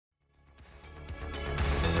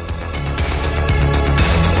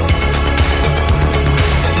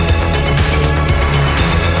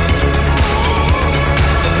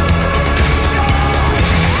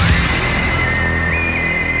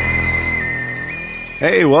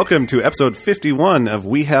Hey, welcome to episode 51 of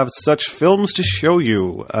We Have Such Films to Show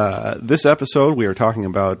You. This episode, we are talking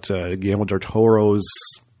about Guillermo del Toro's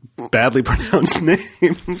badly pronounced name,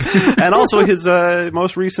 and also his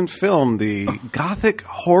most recent film, the gothic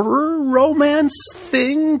horror romance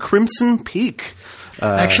thing, Crimson Peak.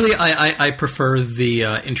 Actually, I prefer the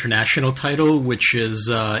international title, which is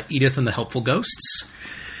Edith and the Helpful Ghosts.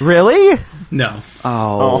 Really? No.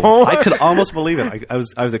 Oh. I could almost believe it. I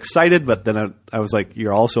was excited, but then I was like,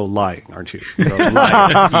 "You're also lying, aren't you?" You're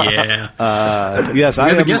lying. Yeah. Yes, I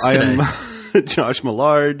am Josh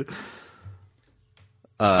Millard.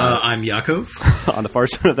 I'm Yakov. On the far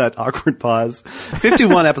side of that awkward pause.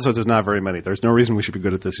 51 episodes is not very many. There's no reason we should be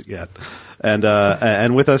good at this yet.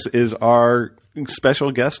 And with us is our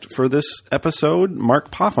special guest for this episode, Mark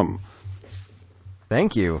Popham.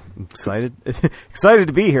 Thank you. Excited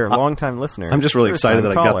to be here. Long-time listener. I'm just really excited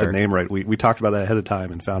that I got caller. the name right. We talked about it ahead of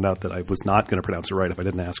time and found out that I was not going to pronounce it right if I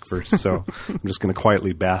didn't ask first. So I'm just going to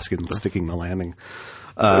quietly bask in sticking the landing.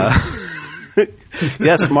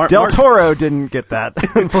 Yes, Del Toro didn't get that,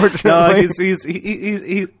 unfortunately. No,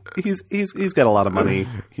 he's got a lot of money.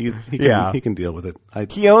 He can deal with it.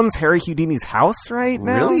 He owns Harry Houdini's house right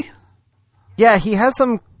now. Really? Yeah, he has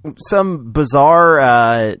some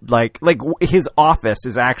bizarre like his office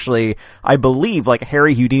is actually, I believe, like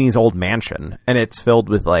Harry Houdini's old mansion, and it's filled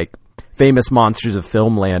with like famous monsters of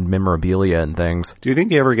filmland memorabilia and things. Do you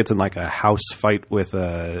think he ever gets in like a house fight with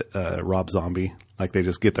Rob Zombie? Like they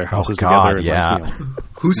just get their houses God, together. And, yeah. like, you know,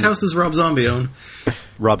 Whose house does Rob Zombie own?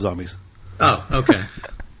 Rob Zombie's. Oh, okay.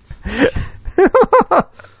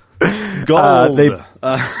 Gold.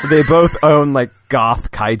 They both own like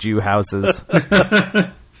goth kaiju houses.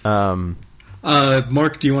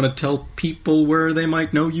 Mark, do you want to tell people where they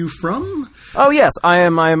might know you from? Oh yes,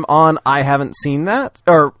 I'm on I Haven't Seen That,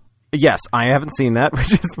 or yes, I Haven't Seen That,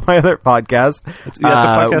 which is my other podcast. It's a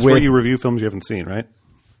podcast where you review films you haven't seen, right?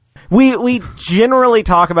 We generally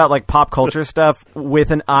talk about like pop culture stuff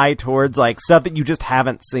with an eye towards like stuff that you just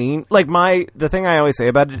haven't seen. Like the thing I always say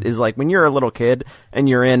about it is like when you're a little kid and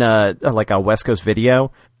you're in a West Coast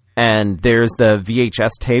Video and there's the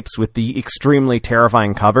VHS tapes with the extremely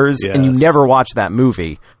terrifying covers, yes, and you never watch that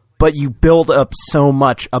movie, but you build up so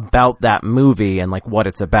much about that movie and like what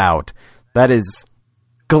it's about. That is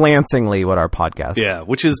glancingly what our podcast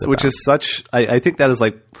which is such I think that is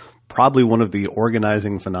like probably one of the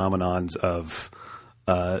organizing phenomenons of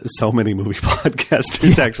so many movie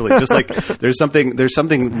podcasters. Actually, just like there's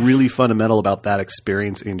something really fundamental about that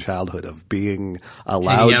experience in childhood of being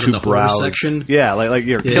allowed to browse. Yeah, like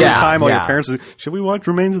you're killing time while your parents are, should we watch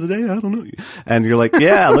Remains of the Day? I don't know. And you're like,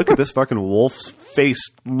 yeah, look at this fucking wolf's face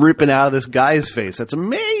ripping out of this guy's face. That's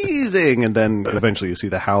amazing. And then eventually you see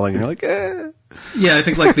the howling, and you're like, eh. Yeah, I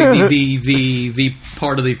think like the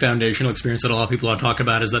part of the foundational experience that a lot of people talk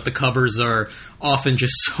about is that the covers are often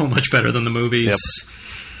just so much better than the movies. Yep.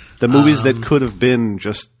 The movies that could have been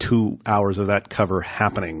just 2 hours of that cover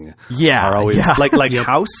happening are always like yep.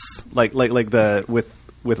 House, like the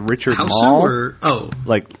with Richard Mall.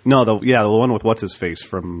 The one with what's his face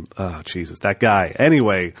from Jesus, that guy.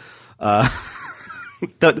 Anyway, the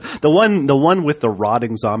one with the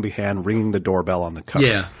rotting zombie hand ringing the doorbell on the cover.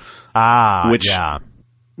 Yeah.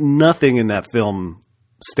 Nothing in that film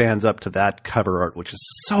stands up to that cover art, which is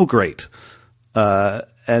so great.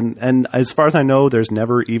 And as far as I know, there's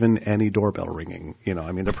never even any doorbell ringing. You know,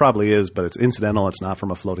 I mean, there probably is, but it's incidental. It's not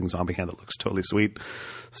from a floating zombie hand that looks totally sweet.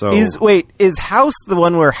 So is House the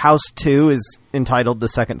one where House 2 is entitled the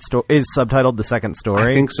second story? Is subtitled the second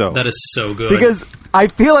story? I think so. That is so good because I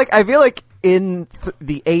feel like in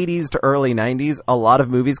the 80s to early 90s, a lot of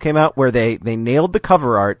movies came out where they nailed the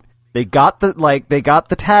cover art. They got the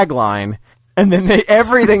tagline, and then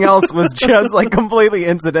everything else was just like completely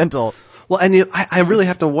incidental. Well, and I really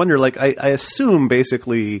have to wonder, like, I assume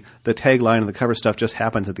basically the tagline and the cover stuff just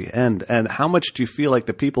happens at the end. And how much do you feel like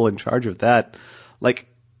the people in charge of that, like,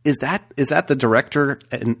 is that the director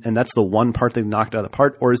and that's the one part they knocked out of the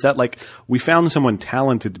park? Or is that like, we found someone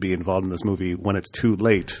talented to be involved in this movie when it's too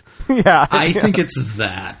late? Yeah. I think it's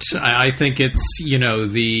that. I think it's,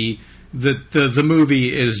 the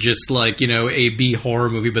movie is just like, a B horror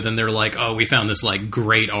movie, but then they're like, oh, we found this like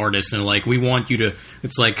great artist, and like we want you to.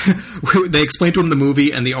 It's like they explain to him the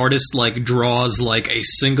movie, and the artist like draws like a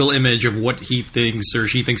single image of what he thinks or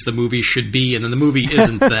she thinks the movie should be, and then the movie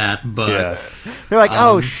isn't that. But they're like,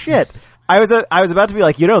 oh shit. I was about to be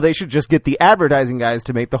like, they should just get the advertising guys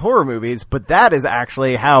to make the horror movies, but that is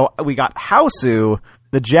actually how we got Hausu,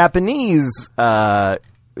 the Japanese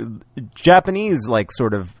like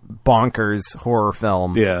sort of bonkers horror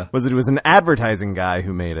film. Yeah, it was an advertising guy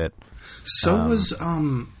who made it. So was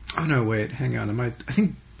Oh no, wait, hang on. I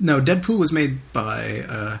think Deadpool was made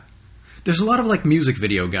by. There's a lot of like music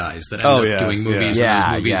video guys that end up doing movies, and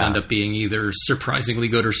those movies end up being either surprisingly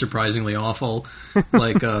good or surprisingly awful.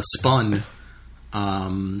 Like Spun.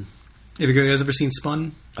 Have you guys ever seen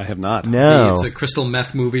Spun? I have not. No. It's a crystal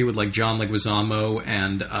meth movie with like John Leguizamo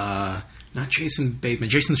and not Jason Bateman,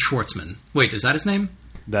 Jason Schwartzman. Wait, is that his name?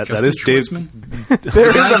 That is Schwartzman.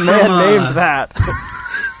 There is a man named that.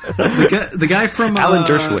 The guy from Alan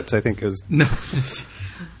Dershowitz, I think is no.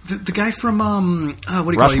 The guy from what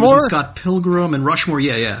do you call it? He was Rushmore? in Scott Pilgrim and Rushmore.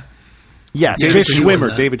 Yeah. Yes. David Jason was in Schwimmer.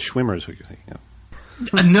 that. David Schwimmer is what you're thinking of.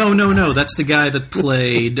 No. That's the guy that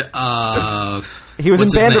played. He was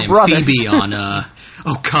what's in his Band of name? Brothers. Phoebe on.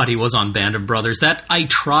 Oh God, he was on Band of Brothers. That I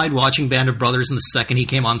tried watching Band of Brothers, and the second he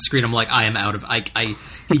came on screen, I'm like, I am out of.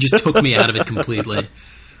 He just took me out of it completely.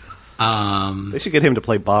 They should get him to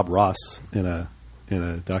play Bob Ross in a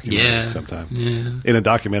documentary sometime. Yeah. In a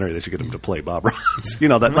documentary, they should get him to play Bob Ross. You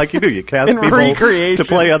know, that like you do. You cast In people recreations. to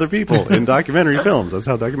play other people in documentary films. That's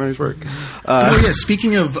how documentaries work. Oh yeah,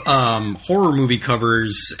 speaking of horror movie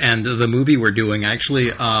covers and the movie we're doing,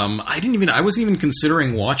 actually, I wasn't even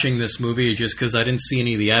considering watching this movie just because I didn't see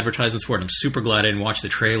any of the advertisements for it. I'm super glad I didn't watch the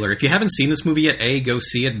trailer. If you haven't seen this movie yet, A, go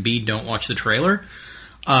see it. B, don't watch the trailer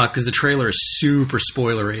because the trailer is super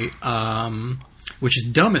spoilery. Which is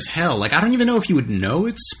dumb as hell. Like, I don't even know if you would know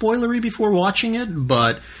it's spoilery before watching it,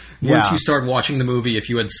 but once you start watching the movie, if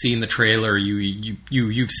you had seen the trailer,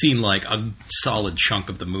 you've seen like a solid chunk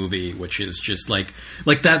of the movie, which is just like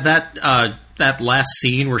that last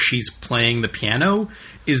scene where she's playing the piano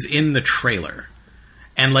is in the trailer.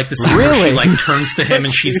 And like the scene where she like turns to him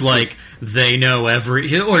and she's like, they know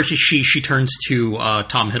or she turns to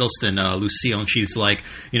Tom Hiddleston, Lucille, and she's like,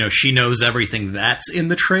 she knows everything that's in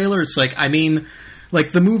the trailer. It's like, I mean,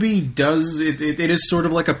 like the movie does it is sort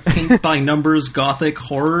of like a paint by numbers gothic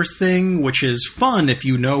horror thing, which is fun if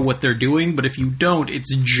you know what they're doing, but if you don't,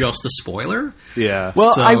 it's just a spoiler. Yeah.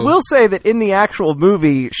 Well, I will say that in the actual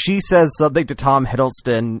movie, she says something to Tom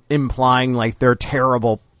Hiddleston implying like they're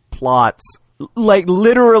terrible plots. Like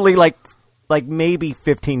literally, like maybe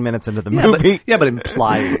 15 minutes into the movie. But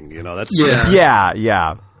implying, that's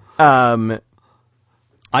Yeah.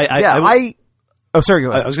 Oh, sorry. Go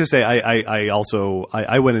ahead. I was going to say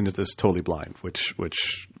I went into this totally blind, which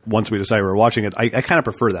once we decided we were watching it, I kind of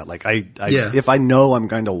prefer that. Like if I know I'm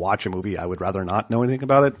going to watch a movie, I would rather not know anything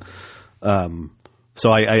about it.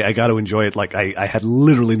 So I got to enjoy it. Like I had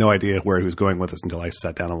literally no idea where he was going with this until I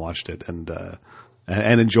sat down and watched it and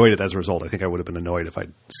enjoyed it as a result. I think I would have been annoyed if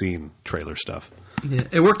I'd seen trailer stuff. Yeah,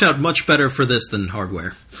 it worked out much better for this than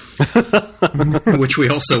Hardware, which we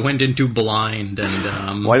also went into blind.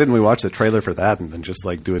 And why didn't we watch the trailer for that and then just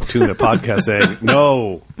like do a 2-minute podcast saying,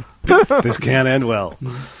 no, this can't end well?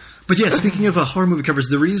 But yeah, speaking of horror movie covers,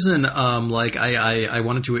 the reason I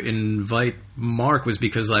wanted to invite Mark was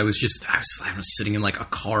because I was sitting in like a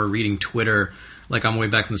car reading Twitter like on my way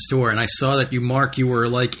back from the store, and I saw that you were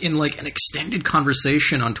like in like an extended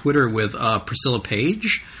conversation on Twitter with Priscilla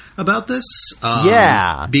Page about this.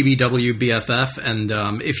 BBW BFF,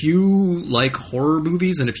 and if you like horror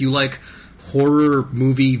movies and if you like horror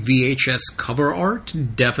movie VHS cover art,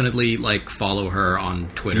 definitely like follow her on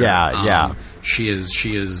Twitter. She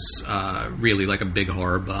is really like a big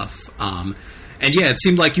horror buff. And yeah, it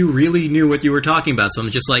seemed like you really knew what you were talking about. So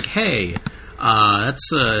I'm just like, hey,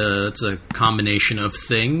 that's a combination of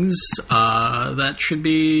things that should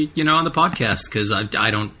be on the podcast, because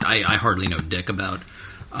I hardly know dick about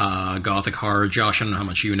gothic horror. Josh, I don't know how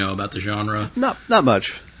much you know about the genre. Not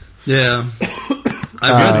much. Yeah.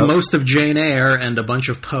 I've read most of Jane Eyre and a bunch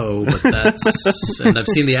of Poe, but and I've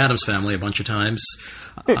seen The Addams Family a bunch of times.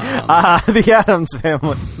 The Addams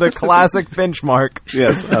Family, the classic benchmark,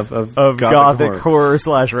 yes, of gothic horror /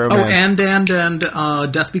 romance. Oh,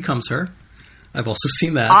 and Death Becomes Her. I've also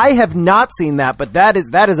seen that. I have not seen that, but that is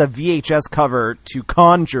a VHS cover to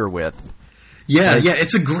conjure with. Yeah,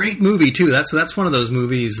 it's a great movie too. That's one of those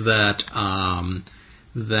movies that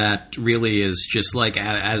that really is just like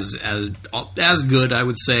as good, I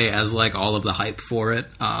would say, as like all of the hype for it.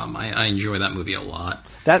 I enjoy that movie a lot.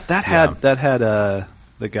 That had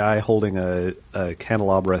the guy holding a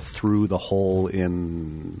candelabra through the hole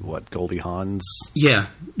in Goldie Hawn's. Yeah.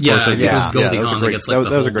 I think it was Goldie Hawn that gets like the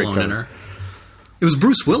hole blown cover. in her. It was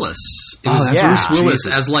Bruce Willis. It was Bruce Willis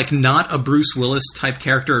as like not a Bruce Willis type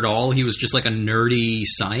character at all. He was just like a nerdy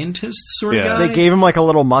scientist sort of guy. They gave him like a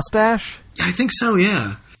little mustache. I think so.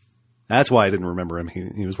 Yeah. That's why I didn't remember him.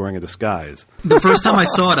 He was wearing a disguise. The first time I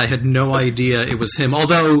saw it, I had no idea it was him.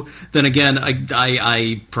 Although, then again,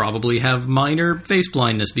 I probably have minor face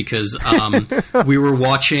blindness because we were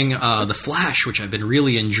watching The Flash, which I've been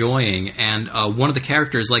really enjoying, and one of the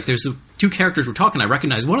characters, like, there's two characters were talking. I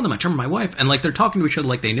recognize one of them. I turn to my wife, and like they're talking to each other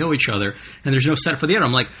like they know each other, and there's no setup for the other.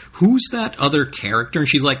 I'm like, who's that other character? And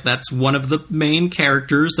she's like, that's one of the main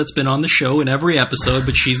characters that's been on the show in every episode,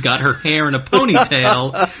 but she's got her hair in a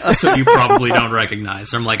ponytail, so you probably don't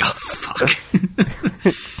recognize her. I'm like, oh, fuck.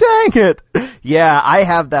 Dang it. Yeah, I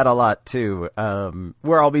have that a lot, too,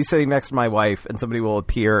 where I'll be sitting next to my wife, and somebody will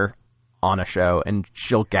appear on a show, and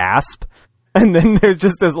she'll gasp, and then there's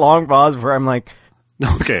just this long pause where I'm like,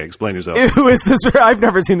 okay, explain yourself. Who is this? I've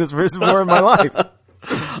never seen this person before in my life.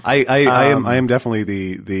 I am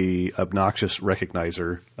definitely the obnoxious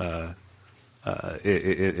recognizer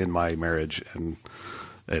in my marriage, and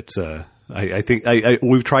it's I think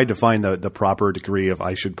we've tried to find the proper degree of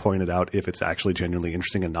I should point it out if it's actually genuinely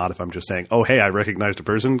interesting and not if I'm just saying, oh hey, I recognized a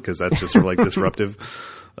person, because that's just sort of like disruptive.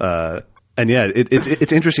 And yeah,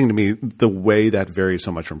 it's interesting to me the way that varies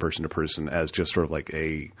so much from person to person as just sort of like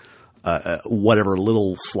a whatever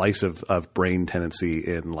little slice of brain tendency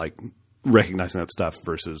in like recognizing that stuff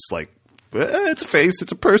versus like it's a face,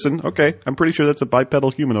 it's a person. Okay, I'm pretty sure that's a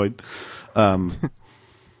bipedal humanoid.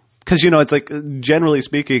 Because it's like generally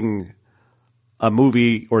speaking, a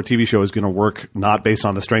movie or a TV show is going to work not based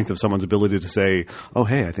on the strength of someone's ability to say, oh,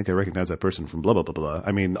 hey, I think I recognize that person from blah, blah, blah, blah.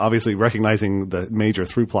 I mean, obviously recognizing the major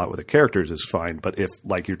through plot with the characters is fine. But if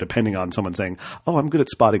like you're depending on someone saying, oh, I'm good at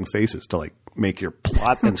spotting faces to like make your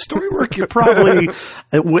plot and story work, you're probably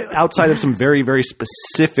outside of some very, very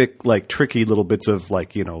specific, like tricky little bits of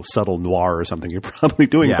like, subtle noir or something, you're probably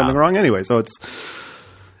doing something wrong anyway. So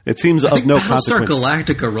it seems of no consequence. Battlestar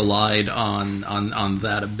Galactica relied on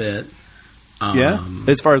that a bit.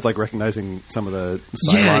 As far as like recognizing some of the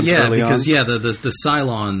Cylons early because on. the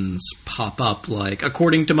Cylons pop up, like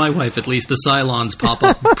according to my wife at least, the Cylons pop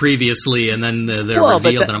up previously and then they're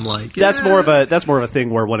revealed, and I'm like, that's more of a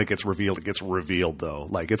thing where when it gets revealed though.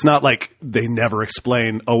 Like it's not like they never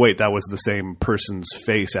explain, oh wait, that was the same person's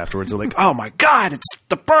face afterwards. They're like, oh my god, it's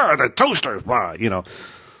the toaster,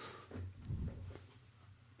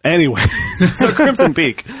 Anyway, so Crimson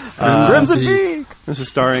Peak. Crimson Peak! This is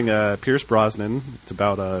starring Pierce Brosnan. It's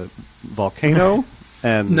about a volcano.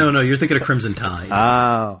 And No, you're thinking of Crimson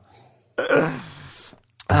Tide.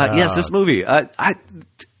 Yes, this movie. I'm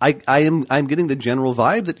getting the general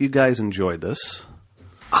vibe that you guys enjoyed this.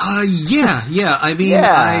 Yeah. I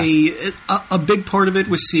mean, a big part of it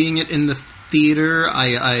was seeing it in the theater.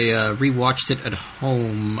 I rewatched it at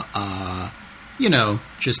home,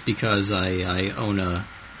 just because I own a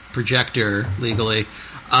projector legally.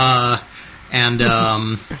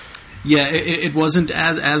 It wasn't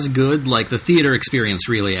as good. Like the theater experience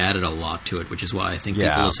really added a lot to it, which is why I think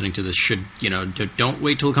people listening to this should, don't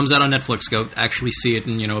wait till it comes out on Netflix. Go actually see it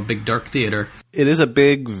in, a big dark theater. It is a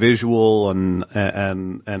big visual and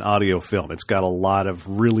audio film. It's got a lot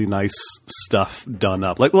of really nice stuff done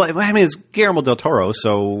up. Like, well, I mean, it's Guillermo del Toro,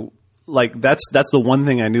 so like that's the one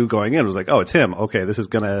thing I knew going in. It was like, oh, it's him. Okay, this is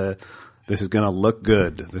gonna look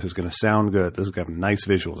good. This is gonna sound good. This is gonna have nice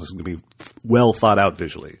visuals. This is gonna be well thought out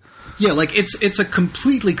visually. Yeah, like it's a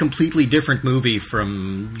completely different movie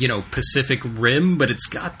from, Pacific Rim, but it's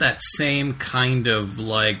got that same kind of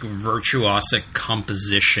like virtuosic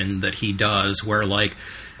composition that he does, where like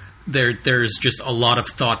there's just a lot of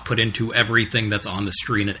thought put into everything that's on the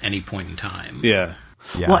screen at any point in time. Yeah.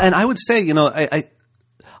 Well, and I would say,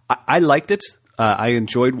 I liked it. I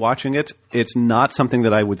enjoyed watching it. It's not something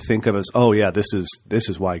that I would think of as, oh yeah, this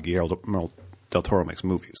is why Guillermo del Toro makes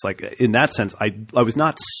movies. Like in that sense, I was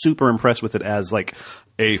not super impressed with it as like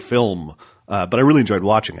a film, but I really enjoyed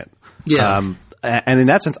watching it. Yeah. And in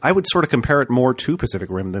that sense, I would sort of compare it more to Pacific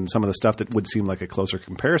Rim than some of the stuff that would seem like a closer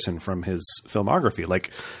comparison from his filmography. Like,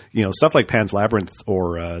 stuff like Pan's Labyrinth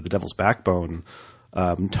or The Devil's Backbone.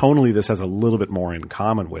 Tonally, this has a little bit more in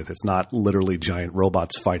common with. It's not literally giant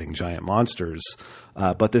robots fighting giant monsters,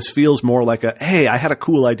 but this feels more like hey, I had a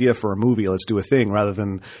cool idea for a movie, let's do a thing, rather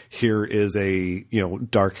than here is a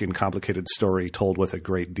dark and complicated story told with a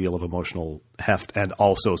great deal of emotional heft and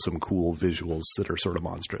also some cool visuals that are sort of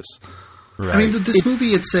monstrous. Right. I mean, this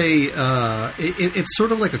movie, it's it's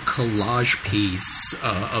sort of like a collage piece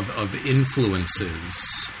of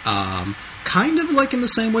influences, kind of like in the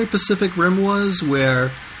same way Pacific Rim was, where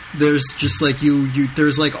there's just like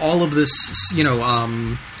there's like all of this, you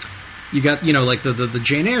got like the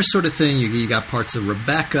Jane Eyre sort of thing. You got parts of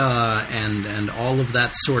Rebecca and all of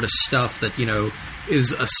that sort of stuff that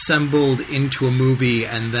is assembled into a movie,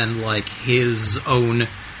 and then like his own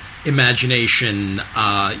imagination,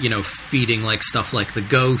 feeding like stuff like the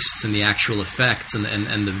ghosts and the actual effects and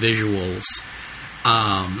the visuals,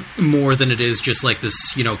 more than it is just like this,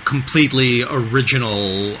 completely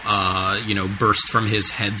original, burst from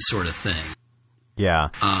his head sort of thing. Yeah.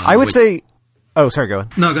 I would say... Oh, sorry, go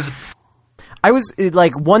ahead. No, go ahead. I was,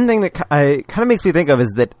 like, one thing that kind of makes me think of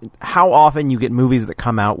is that how often you get movies that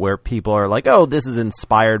come out where people are like, oh, this is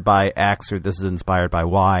inspired by X or this is inspired by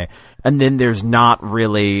Y. And then there's not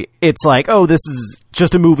really... It's like, oh, this is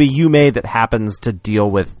just a movie you made that happens to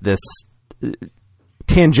deal with this...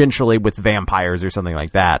 tangentially with vampires or something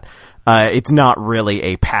like that. It's not really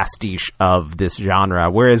a pastiche of this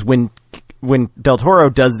genre. Whereas when Del Toro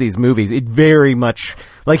does these movies, it very much,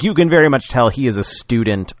 like, you can very much tell he is a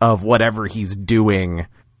student of whatever he's doing.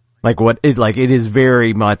 It is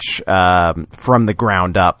very much from the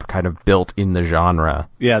ground up kind of built in the genre.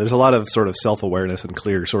 Yeah, there's a lot of sort of self-awareness and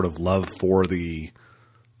clear sort of love for the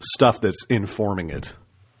stuff that's informing it.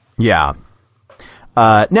 Yeah.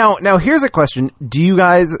 Now here's a question. Do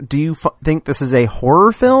you think this is a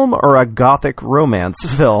horror film or a gothic romance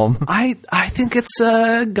film? I think it's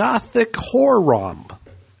a gothic horror rom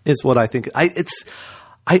is what I think.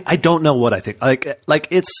 I don't know what I think. Like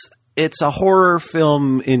it's a horror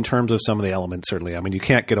film in terms of some of the elements, certainly. I mean, you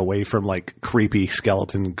can't get away from like creepy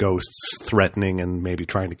skeleton ghosts threatening and maybe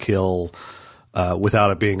trying to kill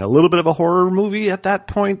without it being a little bit of a horror movie at that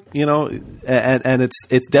point, and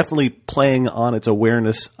it's definitely playing on its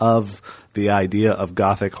awareness of the idea of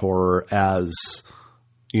gothic horror as,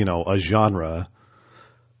 a genre.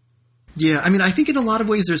 Yeah, I mean, I think in a lot of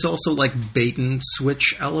ways there's also like bait and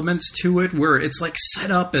switch elements to it, where it's like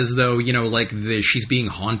set up as though, she's being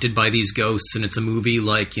haunted by these ghosts, and it's a movie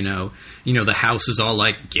like, the house is all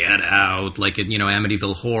like Get Out, like in,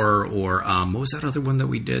 Amityville Horror, or what was that other one that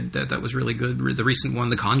we did that was really good? The recent one,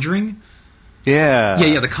 The Conjuring? Yeah.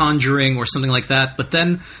 Yeah, The Conjuring or something like that. But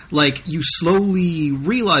then, like, you slowly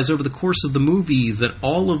realize over the course of the movie that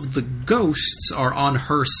all of the ghosts are on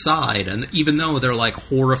her side. And even though they're, like,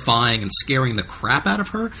 horrifying and scaring the crap out of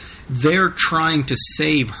her, they're trying to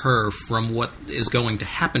save her from what is going to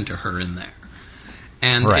happen to her in there.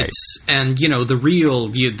 And right. The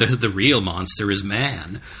real monster is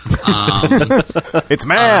man. It's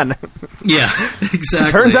man. Yeah,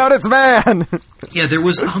 exactly. Turns out it's man. Yeah, there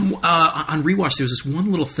was on rewatch. There was this one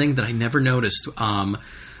little thing that I never noticed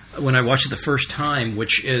when I watched it the first time,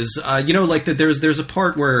 which is there's a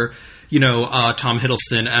part where Tom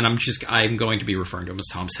Hiddleston, and I'm going to be referring to him as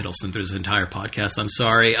Tom Hiddleston through this entire podcast. I'm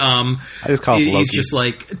sorry. I just call him Loki. He's just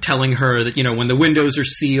like telling her that when the windows are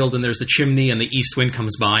sealed and there's the chimney and the east wind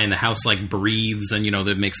comes by and the house like breathes and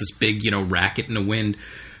that makes this big racket in the wind.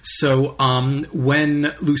 So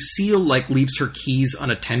when Lucille like leaves her keys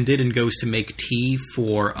unattended and goes to make tea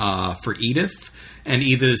for Edith. And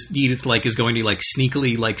Edith like is going to like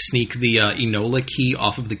sneakily like sneak the Enola key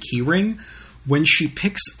off of the key ring. When she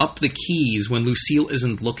picks up the keys, when Lucille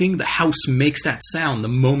isn't looking, the house makes that sound the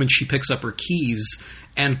moment she picks up her keys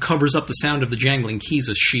and covers up the sound of the jangling keys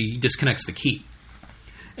as she disconnects the key.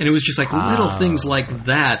 And it was just like little things like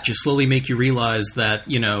that just slowly make you realize that,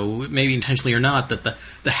 maybe intentionally or not, that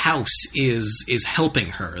the house is helping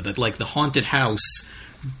her. That like the haunted house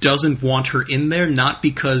doesn't want her in there, not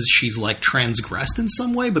because she's like transgressed in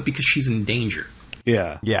some way, but because she's in danger.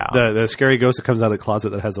 Yeah. Yeah. The scary ghost that comes out of the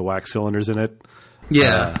closet that has the wax cylinders in it.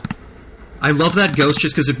 Yeah. I love that ghost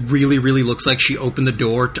just because it really, really looks like she opened the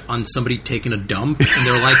door on somebody taking a dump, and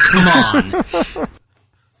they're like, come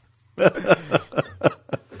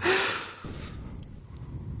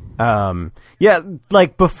on. Yeah,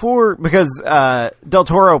 like before, because Del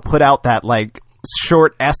Toro put out that like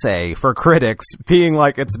short essay for critics being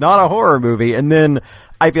like, it's not a horror movie, and then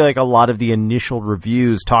I feel like a lot of the initial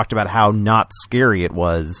reviews talked about how not scary it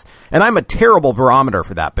was, and I'm a terrible barometer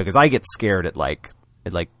for that because I get scared at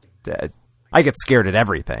I get scared at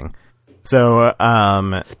everything. So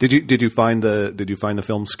did you find the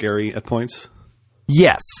film scary at points?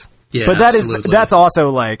 Yes. Yeah, but absolutely. that's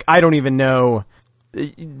also like, I don't even know,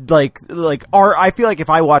 I feel like if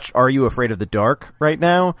I watched Are You Afraid of the Dark right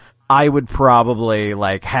now, I would probably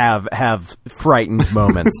like have frightened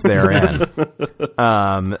moments therein.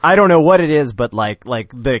 I don't know what it is, but like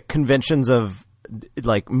the conventions of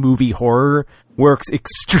like movie horror works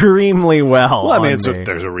extremely well. Well, I mean,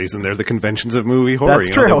 there's a reason they're the conventions of movie horror. That's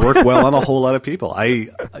true. They work well on a whole lot of people. Me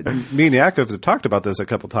and Yakov have talked about this a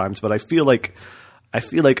couple times, but I feel like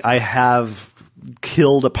I have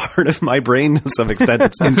killed a part of my brain to some extent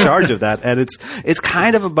that's in charge of that, and it's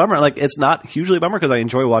kind of a bummer. Like, it's not hugely a bummer because I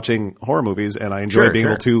enjoy watching horror movies and I enjoy being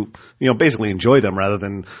able to basically enjoy them rather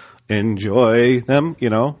than enjoy them,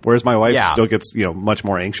 whereas my wife Yeah. still gets, much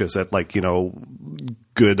more anxious at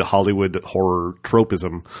good Hollywood horror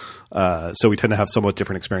tropism. So we tend to have somewhat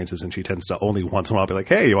different experiences, and she tends to only once in a while be like,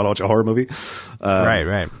 hey, you want to watch a horror movie?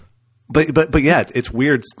 Right. But yeah, it's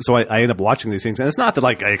weird. So I end up watching these things, and it's not that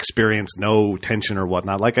I experience no tension or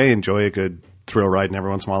whatnot. I enjoy a good thrill ride, and every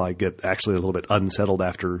once in a while I get actually a little bit unsettled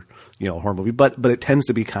after a horror movie. But it tends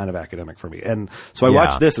to be kind of academic for me. And so I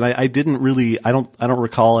watched this, and I didn't really I don't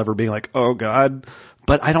recall ever being like, oh god.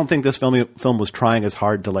 But I don't think this film was trying as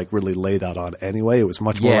hard to really lay that on anyway. It was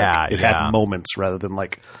much more it had moments rather than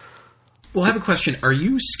Well, I have a question. Are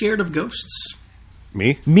you scared of ghosts?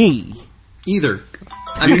 me. Either.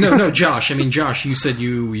 I mean, no, Josh. Josh, you said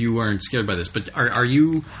you weren't scared by this, but are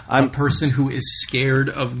you a person who is scared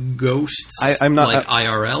of ghosts? I'm not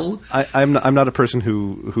IRL. I'm not a person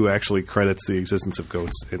who actually credits the existence of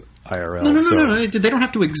ghosts in IRL. No. They don't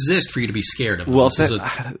have to exist for you to be scared of them. Well,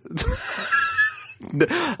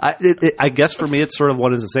 I guess for me, it's sort of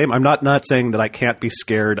one is the same. I'm not saying that I can't be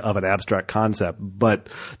scared of an abstract concept, but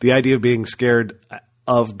the idea of being scared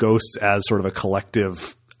of ghosts as sort of a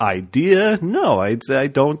collective idea, no, I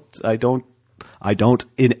don't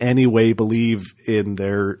in any way believe in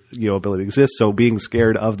their ability to exist. So being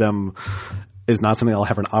scared of them is not something I'll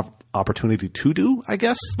have an opportunity to do, I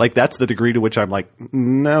guess. That's the degree to which I'm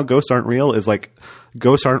no, ghosts aren't real. Is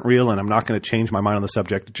ghosts aren't real, and I'm not going to change my mind on the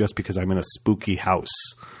subject just because I'm in a spooky house.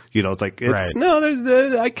 It's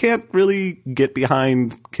no, I can't really get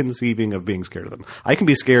behind conceiving of being scared of them. I can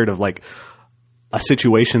be scared of a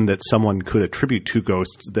situation that someone could attribute to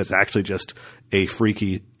ghosts that's actually just a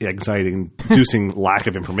freaky, anxiety-inducing lack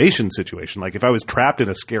of information situation. If I was trapped in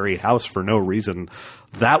a scary house for no reason,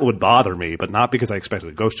 that would bother me, but not because I expected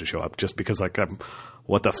a ghost to show up, just because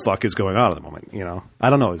what the fuck is going on at the moment, I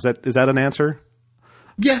don't know. Is that an answer?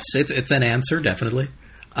 Yes, it's an answer, definitely.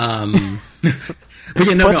 But I'm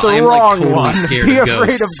totally scared Be of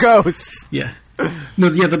afraid ghosts. of ghosts. Yeah.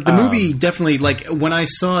 No, yeah, the movie definitely, when I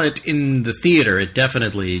saw it in the theater, it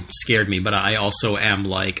definitely scared me, but I also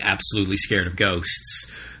am, absolutely scared of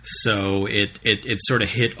ghosts. So it sort of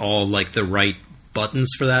hit all, the right buttons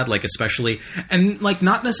for that, especially, and,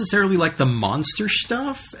 not necessarily, the monster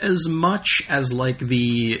stuff as much as,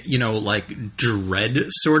 the, dread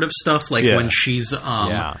sort of stuff, when she's,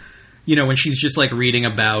 when she's just reading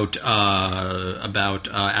about Allerdale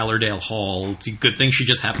Hall. Good thing she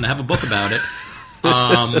just happened to have a book about it.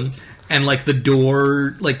 And the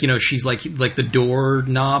door, she's the door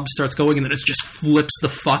knob starts going, and then it just flips the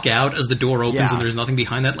fuck out as the door opens, and there's nothing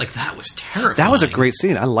behind that. That was terrifying. That was a great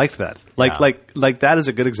scene. I liked that. That is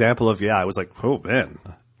a good example of I was oh man.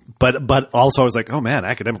 But also I was oh man,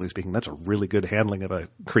 academically speaking, that's a really good handling of a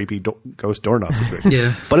creepy ghost doorknob situation.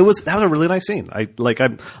 Yeah. But that was a really nice scene.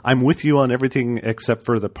 I'm with you on everything except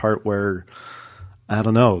for the part where I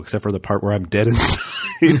don't know, except for the part where I'm dead inside.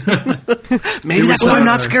 Maybe that's why I'm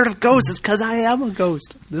not scared of ghosts. It's because I am a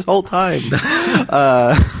ghost this whole time.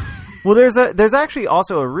 Well, there's actually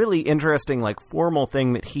also a really interesting formal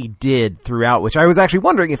thing that he did throughout, which I was actually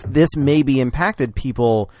wondering if this maybe impacted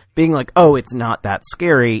people being oh, it's not that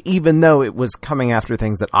scary, even though it was coming after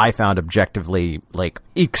things that I found objectively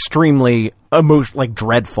extremely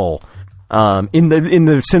dreadful, in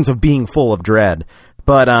the sense of being full of dread.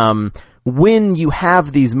 But when you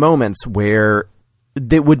have these moments where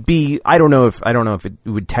that would be, I don't know if it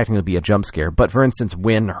would technically be a jump scare, but for instance,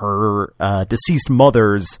 when her deceased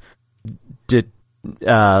mother's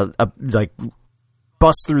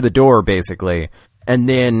busts through the door basically, and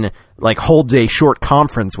then holds a short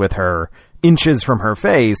conference with her inches from her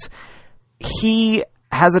face, he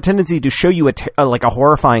has a tendency to show you a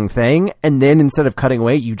horrifying thing, and then instead of cutting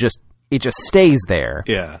away, it just stays there.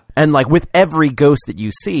 Yeah. And with every ghost that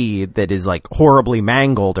you see that is horribly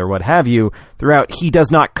mangled or what have you throughout, he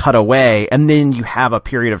does not cut away, and then you have a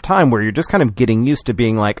period of time where you're just kind of getting used to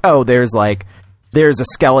being oh, there's a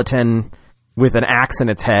skeleton with an axe in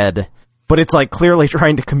its head, but it's clearly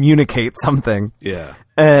trying to communicate something. Yeah.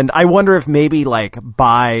 And I wonder if maybe I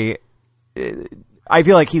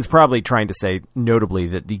feel he's probably trying to say notably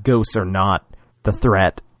that the ghosts are not the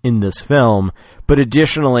threat in this film, but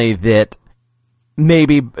additionally that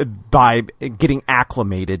maybe by getting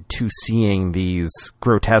acclimated to seeing these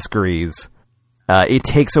grotesqueries, it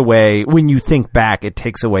takes away, when you think back, it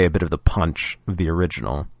takes away a bit of the punch of the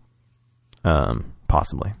original.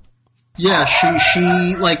 Possibly. Yeah,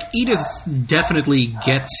 she Edith definitely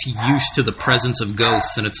gets used to the presence of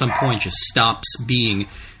ghosts, and at some point just stops being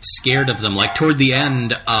scared of them. Toward the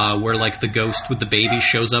end, where the ghost with the baby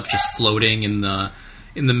shows up just floating in the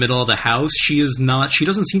in the middle of the house, she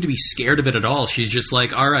doesn't seem to be scared of it at all. She's just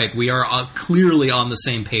like, all right, we are clearly on the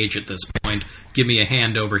same page at this point. Give me a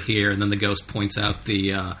hand over here. And then the ghost points out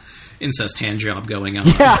the incest hand job going on.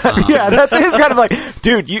 Yeah, that's it's kind of like,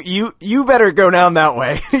 dude, you better go down that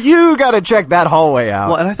way. You got to check that hallway out.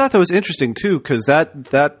 Well, and I thought that was interesting too, because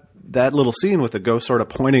that little scene with the ghost sort of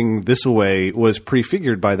pointing this way was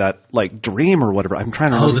prefigured by that like dream or whatever. I'm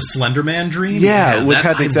trying to remember. The Slender Man dream. Yeah, which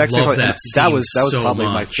had the exact same. That was so probably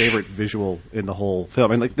much. my favorite visual in the whole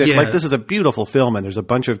film. And like this is a beautiful film, and there's a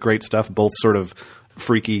bunch of great stuff, both sort of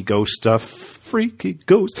freaky ghost stuff, freaky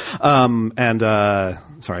ghost.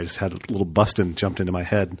 Sorry, I just had a little bustin' jumped into my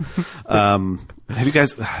head. Have you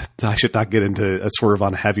guys? I should not get into a swerve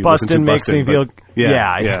on have you listened to Bustin' makes me feel.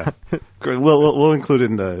 Yeah. We'll include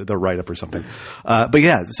it in the write up or something. But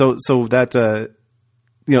yeah, so that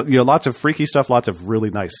you know, lots of freaky stuff, lots of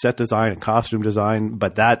really nice set design and costume design.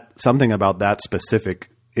 But something about that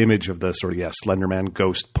specific image of the sort of Slender Man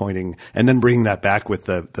ghost pointing, and then bringing that back with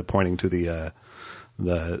the pointing to the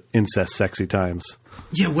incest sexy times.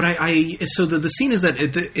 Yeah, so the scene is that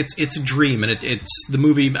it's a dream, and it's the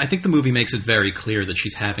movie. I think the movie makes it very clear that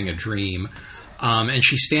she's having a dream, and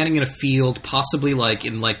she's standing in a field, possibly like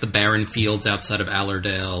in like the barren fields outside of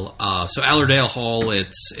Allerdale. So Allerdale Hall,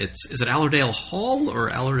 is it Allerdale Hall or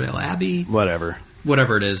Allerdale Abbey? Whatever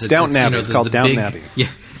it is. Downton Abbey. It's called Downton Abbey. Yeah,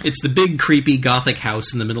 it's the big creepy Gothic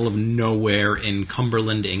house in the middle of nowhere in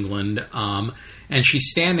Cumberland, England. And she's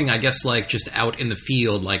standing, I guess, like just out in the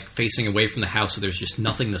field, like facing away from the house, so there's just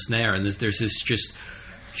nothingness there. And there's this just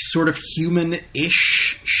sort of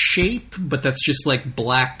human-ish shape, but that's just like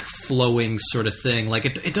black flowing sort of thing. Like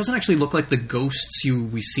it doesn't actually look like the ghosts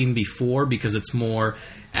we've seen before, because it's more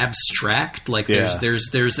abstract. Like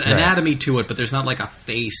there's anatomy to it, but there's not like a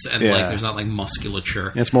face, and like there's not like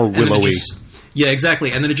musculature. It's more willowy. Yeah,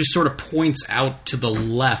 exactly. And then it just sort of points out to the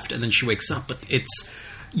left, and then she wakes up, but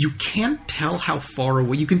you can't tell how far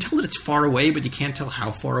away. You can tell that it's far away, but you can't tell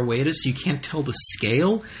how far away it is, so you can't tell the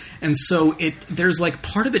scale. And so there's like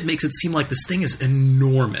part of it makes it seem like this thing is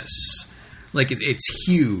enormous. Like it's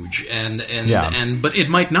huge, but it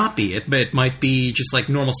might not be. It might be just like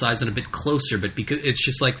normal size and a bit closer, but because it's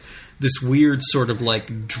just like this weird sort of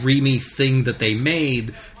like dreamy thing that they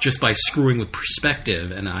made just by screwing with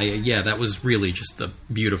perspective. And that was really just a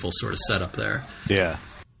beautiful sort of setup there. Yeah.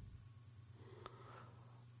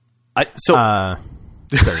 There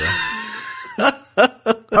you go.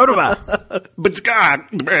 But God,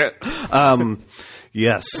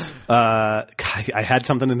 yes. I had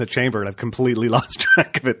something in the chamber, and I've completely lost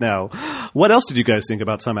track of it now. What else did you guys think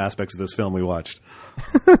about some aspects of this film we watched?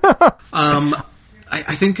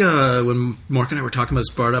 I think when Mark and I were talking about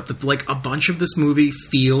this, brought up that like a bunch of this movie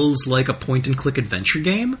feels like a point-and-click adventure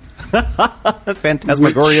game.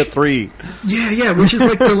 Phantasmagoria 3. Yeah, which is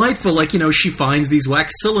like delightful. Like, you know, she finds these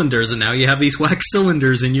wax cylinders, and now you have these wax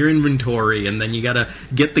cylinders in your inventory, and then you gotta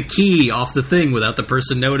get the key off the thing without the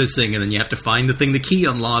person noticing, and then you have to find the thing the key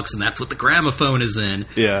unlocks, and that's what the gramophone is in.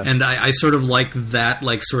 Yeah. And I sort of like that,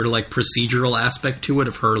 like, sort of like procedural aspect to it,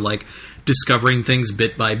 of her, like, discovering things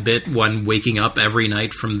bit by bit when waking up every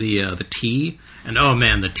night from the tea. And oh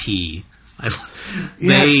man, the tea.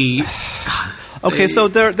 Okay, so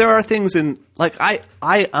there are things in, like,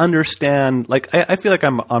 I understand, like, I feel like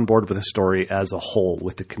I'm on board with the story as a whole,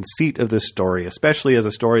 with the conceit of this story, especially as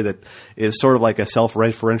a story that is sort of like a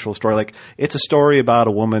self-referential story. Like, it's a story about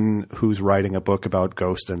a woman who's writing a book about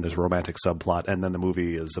ghosts, and there's a romantic subplot, and then the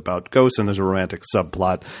movie is about ghosts, and there's a romantic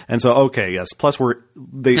subplot. And so, okay, yes, plus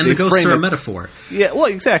the ghosts are a metaphor. Yeah, well,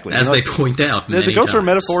 exactly. As they point out many the ghosts times. are a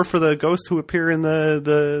metaphor for the ghosts who appear in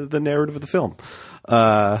the narrative of the film.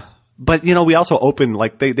 But, you know, we also open,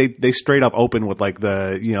 like, they straight up open with, like,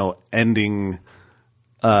 the, you know, ending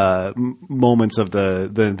moments of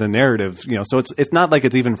the narrative, you know. So it's not like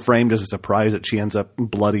it's even framed as a surprise that she ends up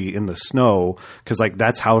bloody in the snow, because, like,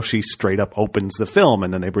 that's how she straight up opens the film,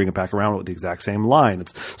 and then they bring it back around with the exact same line.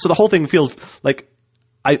 So the whole thing feels like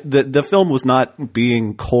the film was not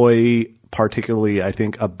being coy, particularly, I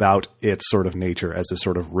think, about its sort of nature as a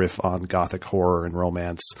sort of riff on Gothic horror and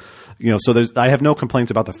romance. You know, so I have no complaints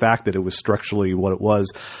about the fact that it was structurally what it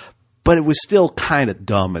was, but it was still kind of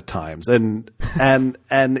dumb at times, and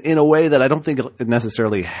in a way that I don't think it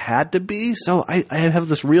necessarily had to be. So I have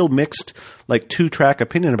this real mixed, like, 2-track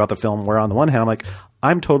opinion about the film, where on the one hand, I'm like,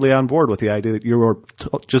 I'm totally on board with the idea that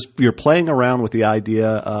you're playing around with the idea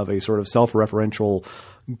of a sort of self-referential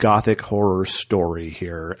Gothic horror story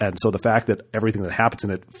here. And so the fact that everything that happens in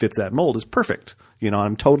it fits that mold is perfect. You know,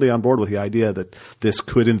 I'm totally on board with the idea that this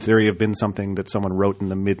could, in theory, have been something that someone wrote in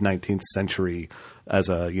the mid-19th century as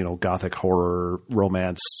a, you know, Gothic horror,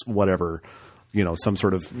 romance, whatever. some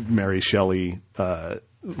sort of Mary Shelley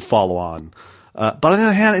follow on. But on the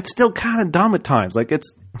other hand, it's still kind of dumb at times. Like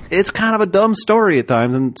it's kind of a dumb story at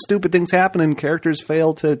times, and stupid things happen, and characters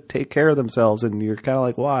fail to take care of themselves, and you're kind of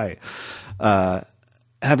like, why?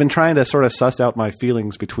 I've been trying to sort of suss out my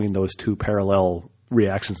feelings between those two parallel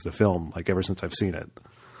reactions to the film, like ever since I've seen it.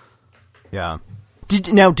 Yeah.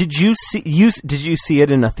 Did you see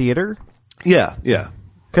it in a theater? Yeah.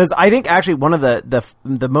 Because I think actually one of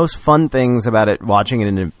the most fun things about it, watching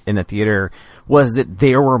it in a theater, was that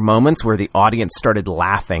there were moments where the audience started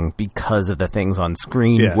laughing because of the things on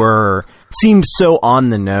screen seemed so on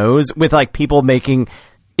the nose, with like people making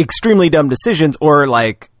extremely dumb decisions, or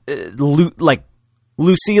like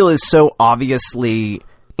Lucille is so obviously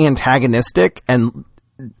antagonistic and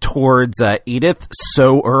towards Edith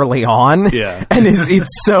so early on, and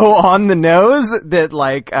it's so on the nose that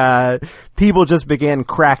like people just began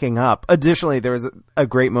cracking up. Additionally, there was a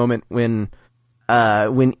great moment when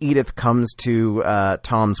Edith comes to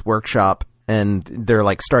Tom's workshop and they're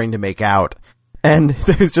like starting to make out, and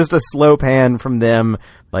there's just a slow pan from them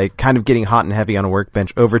like kind of getting hot and heavy on a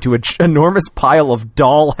workbench over to an enormous pile of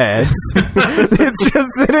doll heads. It's just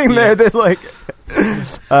sitting there that like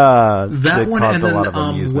that one, and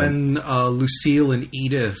then when Lucille and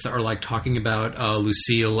Edith are like talking about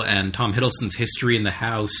Lucille and Tom Hiddleston's history in the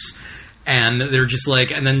house, and they're just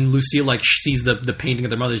like, and then Lucille like sees the painting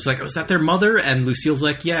of their mother. She's like, "Oh, is that their mother?" And Lucille's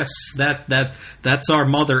like, "Yes, that's our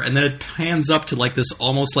mother." And then it pans up to like this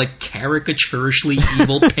almost like caricaturishly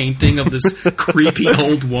evil painting of this creepy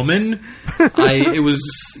old woman. That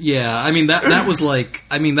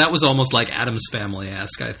was almost like Addams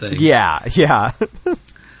Family-esque, I think. Yeah.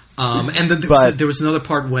 And then there was another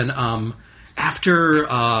part when after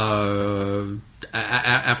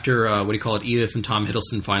what do you call it? Edith and Tom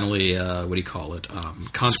Hiddleston finally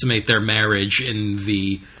consummate their marriage in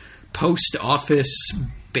the post office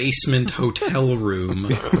basement hotel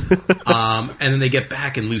room, and then they get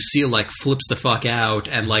back, and Lucille like flips the fuck out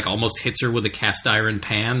and like almost hits her with a cast iron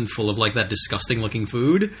pan full of like that disgusting looking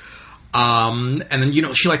food. And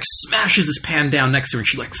then, she like smashes this pan down next to her, and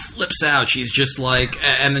she like flips out. She's just like,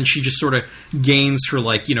 and then she just sort of gains her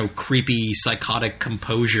like, creepy psychotic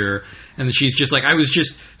composure. And then she's just like, I was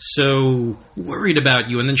just so worried about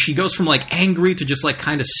you. And then she goes from like angry to just like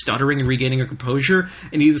kind of stuttering and regaining her composure.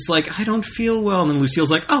 And he's like, I don't feel well. And then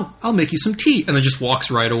Lucille's like, oh, I'll make you some tea. And then just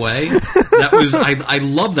walks right away. That was, I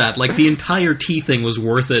love that. Like the entire tea thing was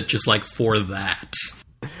worth it just like for that.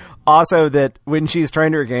 Also, that when she's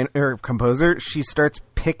trying to regain her composure, she starts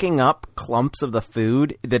picking up clumps of the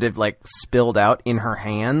food that have like spilled out in her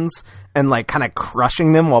hands and like kind of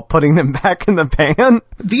crushing them while putting them back in the pan.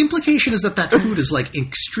 The implication is that food is like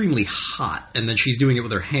extremely hot, and then she's doing it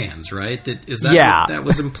with her hands, right? Is that what that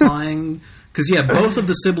was implying? Because both of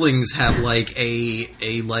the siblings have like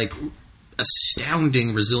a like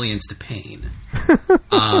astounding resilience to pain.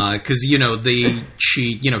 Because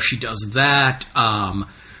she does that.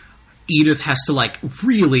 Edith has to like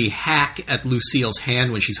really hack at Lucille's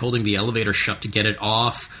hand when she's holding the elevator shut to get it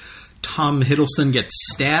off. Tom Hiddleston gets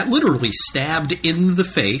literally stabbed in the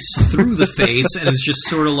face, through the face, and is just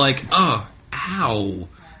sort of like, oh, ow,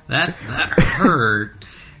 that hurt.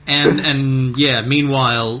 And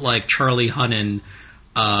meanwhile, like Charlie Hunnam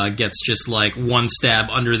gets just like one stab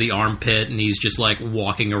under the armpit, and he's just like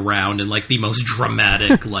walking around in like the most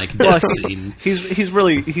dramatic like death scene.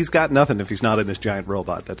 He's got nothing if he's not in this giant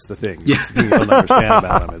robot. That's the thing. Yeah. The thing you don't understand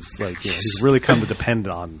about him is like he's really come to depend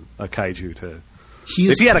on a kaiju to.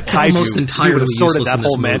 If he had a kaiju, almost entirely he would have sorted that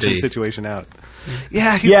whole mansion movie. situation out.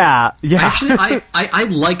 Yeah. Actually, I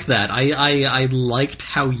like that. I liked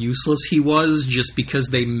how useless he was, just because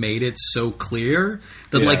they made it so clear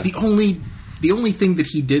that like the only thing that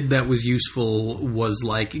he did that was useful was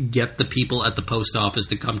like get the people at the post office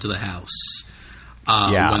to come to the house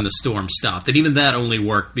when the storm stopped. And even that only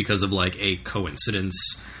worked because of like a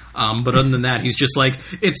coincidence. But other than that, he's just like,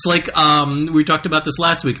 it's like, we talked about this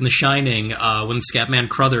last week in The Shining, when Scatman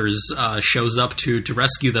Crothers shows up to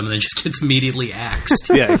rescue them and then just gets immediately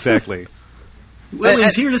axed. Yeah, exactly.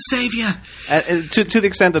 Willie's here to save you. To the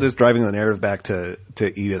extent that it's driving the narrative back to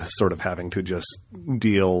Edith sort of having to just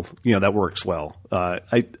deal, that works well. I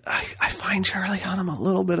find Charlie Hunnam a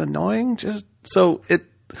little bit annoying,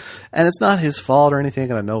 and it's not his fault or anything,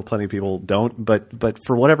 and I know plenty of people don't, but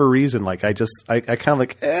for whatever reason, like I kind of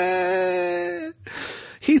like,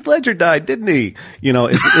 Heath Ledger died, didn't he?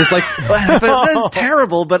 It's like, but that's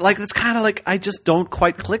terrible, but like, it's kind of like, I just don't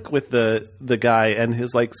quite click with the guy and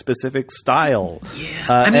his like specific style.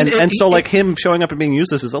 Yeah. So him showing up and being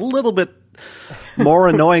useless is a little bit, more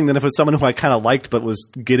annoying than if it was someone who I kind of liked but was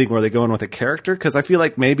getting where they're going with a character, because I feel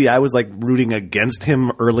like maybe I was like rooting against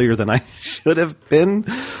him earlier than I should have been.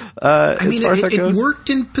 I mean, it worked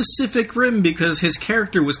in Pacific Rim because his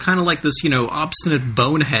character was kind of like this, obstinate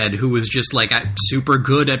bonehead who was just like super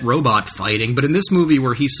good at robot fighting. But in this movie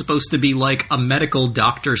where he's supposed to be like a medical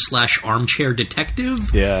doctor / armchair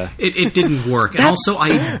detective, it didn't work. And also,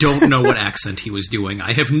 I don't know what accent he was doing.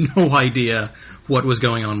 I have no idea what was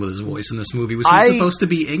going on with his voice in this movie. Was he supposed to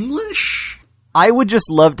be English? I would just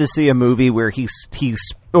love to see a movie where he's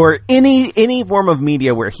or any form of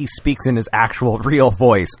media where he speaks in his actual real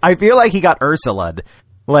voice. I feel like he got Ursula'd.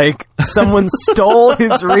 Like, someone stole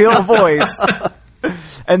his real voice.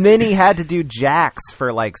 And then he had to do Jax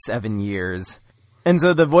for like 7 years. And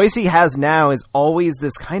so the voice he has now is always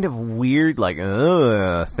this kind of weird, like,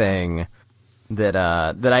 thing. That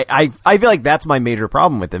I feel like that's my major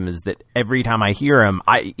problem with him, is that every time I hear him,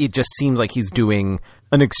 it just seems like he's doing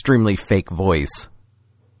an extremely fake voice.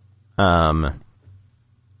 I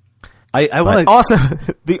want to also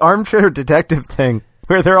the armchair detective thing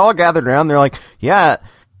where they're all gathered around. They're like, yeah,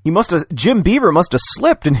 Jim Beaver must have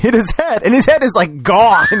slipped and hit his head, and his head is like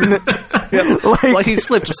gone. Like he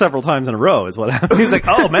slipped several times in a row is what happened. He's like,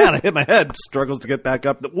 oh man, I hit my head. Struggles to get back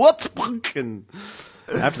up. Whoops, and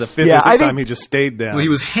after the fifth or sixth time, he just stayed down. Well, he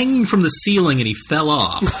was hanging from the ceiling and he fell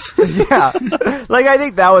off. Yeah, like I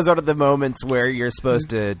think that was one of the moments where you're supposed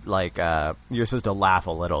to laugh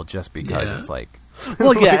a little just because it's like.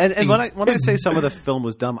 Well, yeah, and when I say some of the film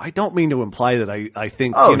was dumb, I don't mean to imply that I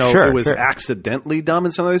think it was accidentally dumb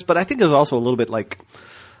in some ways, but I think it was also a little bit like,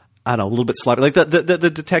 I don't know, a little bit sloppy. Like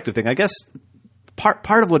the detective thing, I guess.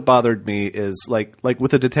 Part of what bothered me is like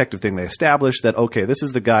with the detective thing, they established that, okay, this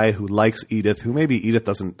is the guy who likes Edith, who maybe Edith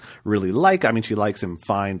doesn't really like. I mean, she likes him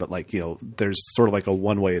fine, but like, there's sort of like a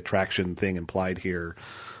one-way attraction thing implied here.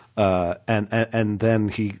 And then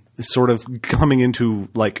he sort of coming into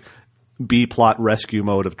like B-plot rescue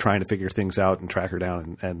mode of trying to figure things out and track her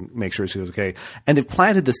down and make sure she was okay. And they've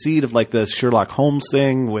planted the seed of like the Sherlock Holmes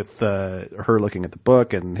thing with her looking at the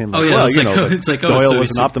book and him. Doyle was an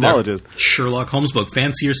ophthalmologist. Sherlock Holmes book.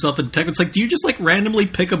 Fancy yourself a detective. It's like, do you just like randomly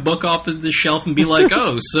pick a book off of the shelf and be like,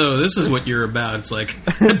 oh, so this is what you're about? It's like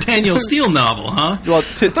a Daniel Steele novel, huh? Well,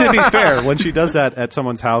 to be fair, when she does that at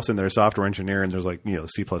someone's house and they're a software engineer and there's like,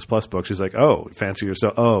 C++ book, she's like, oh, fancy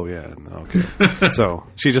yourself. Oh, yeah. Okay. So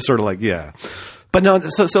she just sort of like, yeah, but no.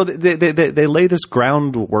 So they lay this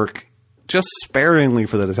groundwork just sparingly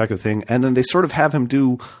for the detective thing, and then they sort of have him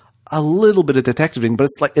do a little bit of detectiving, but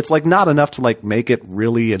it's like not enough to like make it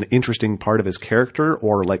really an interesting part of his character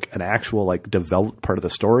or like an actual like developed part of the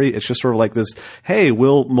story. It's just sort of like this. Hey,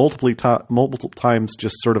 we'll multiple times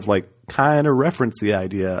just sort of like kind of reference the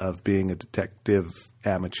idea of being a detective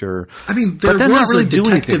amateur. I mean, there was a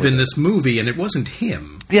detective in this movie, and it wasn't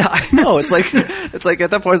him. Yeah, I know. It's like at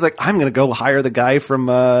that point, it's like, I'm going to go hire the guy from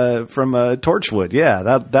Torchwood.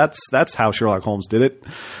 Yeah, that's how Sherlock Holmes did it.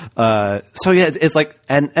 So yeah, it's like,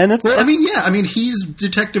 and it's. Well, I mean, he's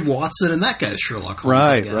Detective Watson, and that guy's Sherlock Holmes.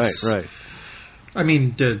 Right, I guess. Right. I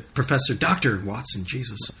mean, Dr. Watson,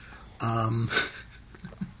 Jesus.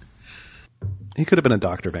 He could have been a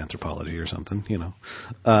doctor of anthropology or something,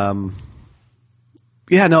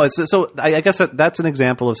 Yeah, no. So I guess that's an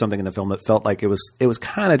example of something in the film that felt like it was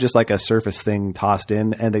kind of just like a surface thing tossed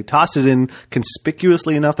in, and they tossed it in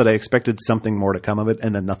conspicuously enough that I expected something more to come of it,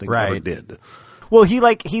 and then nothing ever did. Well, he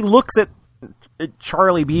looks at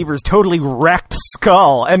Charlie Beaver's totally wrecked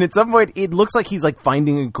skull, and at some point it looks like he's like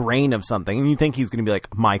finding a grain of something, and you think he's going to be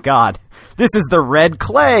like, my God, this is the red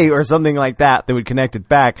clay or something like that would connect it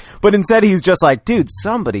back. But instead he's just like, dude,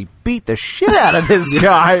 somebody beat the shit out of this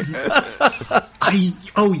guy.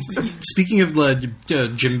 Speaking of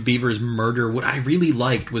Jim Beaver's murder, what I really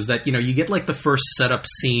liked was that, you get like the first setup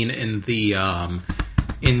scene in the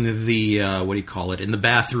what do you call it? In the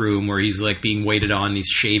bathroom where he's like being waited on, he's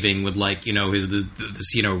shaving with like,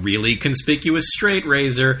 this really conspicuous straight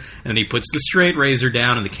razor, and then he puts the straight razor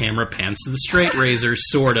down and the camera pans to the straight razor,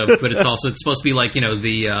 sort of, but it's supposed to be like,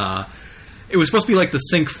 it was supposed to be like the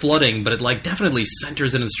sink flooding, but it like definitely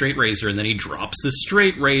centers in a straight razor, and then he drops the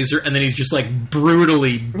straight razor, and then he's just like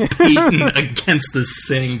brutally beaten against the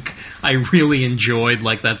sink. I really enjoyed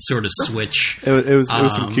like that sort of switch. It was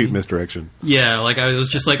some cute misdirection. Yeah, like I was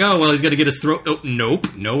just like, oh well, he's gonna get his throat. Oh,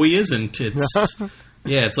 nope, no, he isn't. It's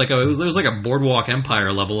yeah, it's like it was like a Boardwalk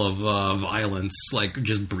Empire level of violence, like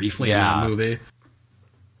just briefly in that movie.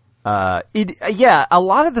 A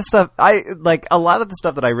lot of the stuff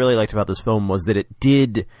that I really liked about this film was that it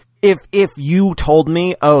did. If you told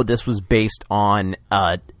me, oh, this was based on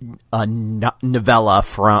a novella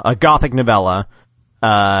from a Gothic novella,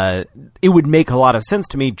 it would make a lot of sense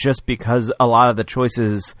to me just because a lot of the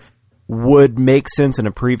choices would make sense in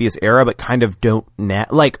a previous era, but kind of don't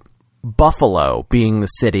like Buffalo being the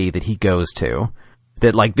city that he goes to.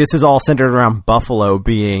 That like this is all centered around Buffalo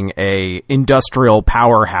being a industrial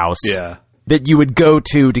powerhouse that you would go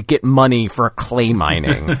to get money for clay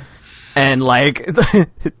mining. And like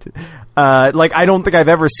I don't think I've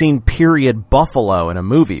ever seen period Buffalo in a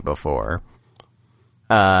movie before.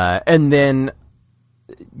 And then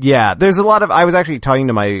there's a lot of, I was actually talking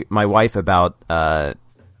to my wife about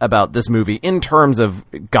this movie in terms of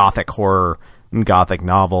gothic horror and gothic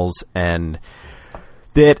novels, and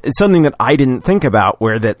that is something that I didn't think about,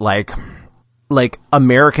 where that like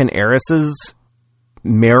American heiresses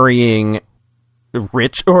marrying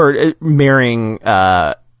rich or marrying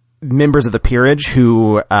members of the peerage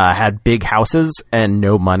who had big houses and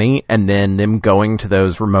no money, and then them going to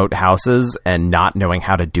those remote houses and not knowing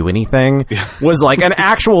how to do anything was like an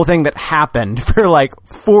actual thing that happened for like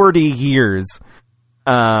 40 years.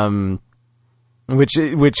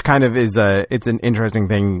 Which kind of is it's an interesting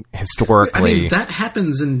thing historically. I mean, that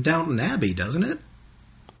happens in Downton Abbey, doesn't it?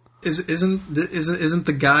 Isn't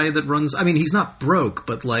the guy that runs? I mean, he's not broke,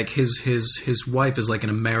 but like his wife is like an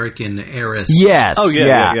American heiress. Yes. Oh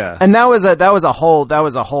yeah. And that was a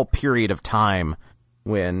whole period of time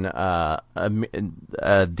when the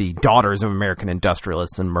daughters of American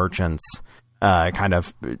industrialists and merchants kind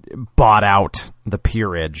of bought out the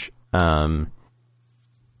peerage.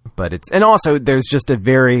 But it's, and also there's just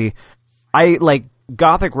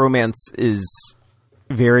Gothic romance is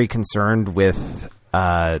very concerned with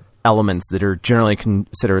elements that are generally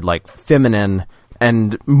considered like feminine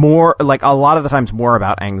and more like a lot of the times more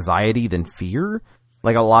about anxiety than fear,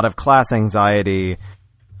 like a lot of class anxiety.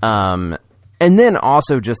 And then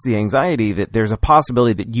also just the anxiety that there's a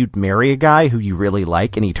possibility that you'd marry a guy who you really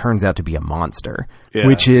like and he turns out to be a monster,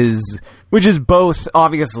 which is both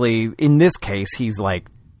obviously in this case, he's like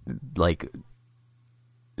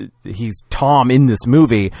he's Tom in this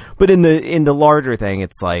movie, but in the larger thing,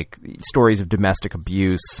 it's like stories of domestic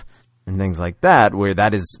abuse and things like that, where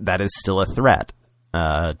that is still a threat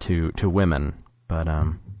to women. But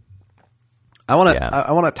I want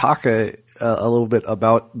to talk a little bit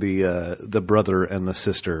about the brother and the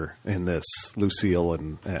sister in this, Lucille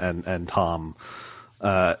and Tom.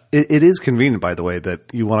 It is convenient, by the way, that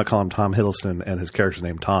you want to call him Tom Hiddleston and his character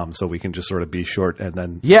named Tom, so we can just sort of be short, and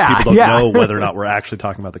then people don't know whether or not we're actually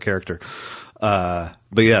talking about the character.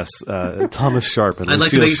 But yes, Thomas Sharp and I'd like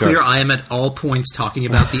to Lucille make it clear I am at all points talking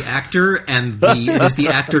about the actor, and it is the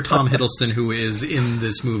actor Tom Hiddleston who is in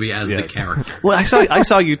this movie as the character. Well, I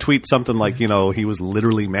saw you tweet something like, he was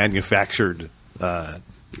literally manufactured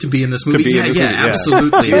to be in this movie.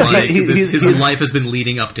 Absolutely. Like, his life has been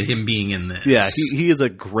leading up to him being in this. Yeah, he is a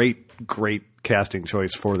great casting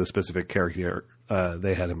choice for the specific character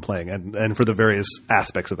they had him playing, and for the various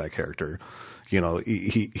aspects of that character.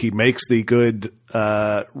 He makes the good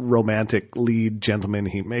romantic lead gentleman.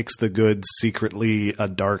 He makes the good secretly a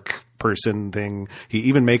dark person thing. He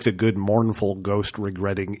even makes a good mournful ghost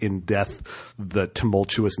regretting in death the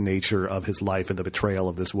tumultuous nature of his life and the betrayal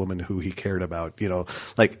of this woman who he cared about.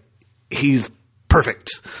 He's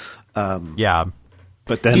perfect.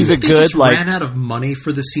 But then do you think they just ran out of money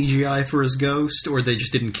for the CGI for his ghost, or they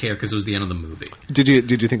just didn't care because it was the end of the movie? Did you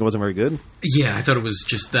think it wasn't very good? Yeah, I thought it was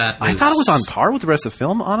just that. I thought it was on par with the rest of the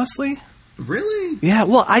film, honestly. Really? Yeah.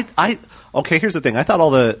 Well, okay. Here's the thing. I thought all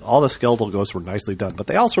the skeletal ghosts were nicely done, but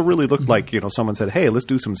they also really looked like someone said, "Hey, let's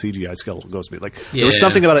do some CGI skeletal ghosts." There was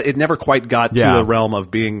something about it. It never quite got to the realm of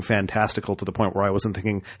being fantastical to the point where I wasn't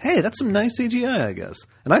thinking, "Hey, that's some nice CGI," I guess.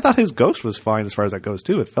 And I thought his ghost was fine as far as that goes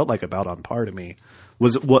too. It felt like about on par to me.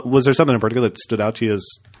 Was there something in particular that stood out to you as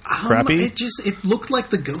crappy? It looked like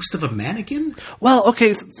the ghost of a mannequin. Well,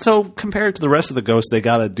 okay, so compared to the rest of the ghosts, they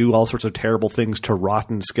got to do all sorts of terrible things to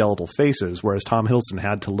rotten skeletal faces, whereas Tom Hiddleston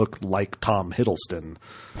had to look like Tom Hiddleston.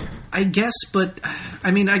 I guess, but I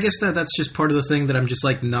mean, I guess that's just part of the thing that I'm just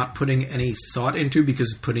like not putting any thought into,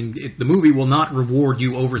 because the movie will not reward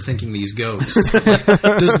you overthinking these ghosts.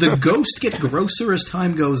 Does the ghost get grosser as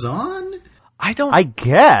time goes on? I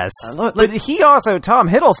guess. But he also, Tom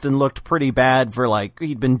Hiddleston looked pretty bad for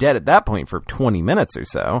he'd been dead at that point for 20 minutes or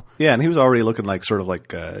so. Yeah, and he was already looking like sort of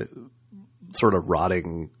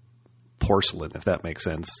rotting porcelain, if that makes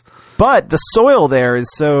sense. But the soil there is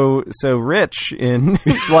so rich in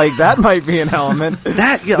that might be an element.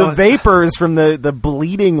 The vapors from the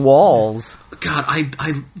bleeding walls. God,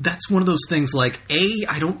 I that's one of those things I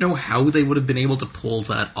don't know how they would have been able to pull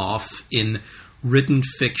that off in written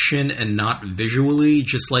fiction and not visually.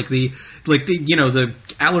 Just like the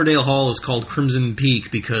Allerdale Hall is called Crimson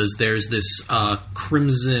Peak because there's this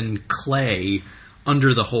crimson clay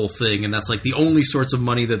under the whole thing, and that's like the only sorts of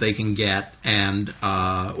money that they can get, and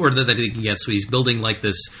or that they can get. So he's building like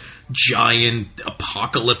this giant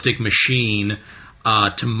apocalyptic machine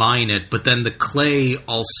to mine it, but then the clay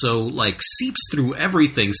also like seeps through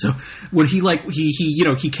everything. So when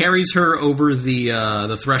he carries her over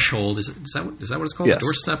the threshold, is that what it's called? Yes. The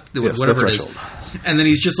doorstep, Yes, whatever the it is. And then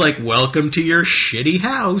he's just like, "Welcome to your shitty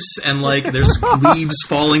house," and like there's leaves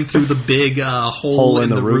falling through the big hole in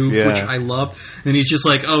the roof, yeah. which I love. And he's just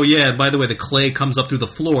like, "Oh yeah, by the way, the clay comes up through the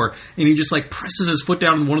floor," and he just like presses his foot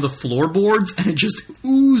down on one of the floorboards, and it just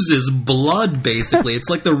oozes blood. Basically, it's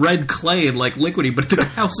like the red clay and like liquidy, but the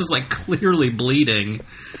house is like clearly bleeding.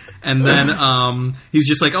 And then he's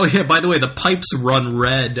just like, "Oh yeah, by the way, the pipes run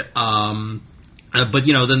red." But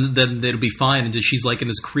then it'll be fine. And she's like in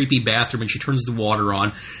this creepy bathroom, and she turns the water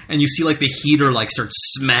on, and you see like the heater like starts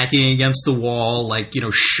smacking against the wall, like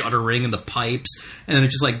shuddering in the pipes, and then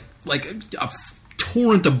it's just like a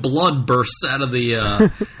torrent of blood bursts out of the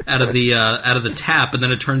out of the tap, and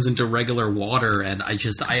then it turns into regular water. And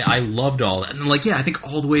I loved all that. And like I think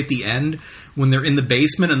all the way at the end when they're in the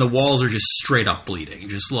basement and the walls are just straight up bleeding,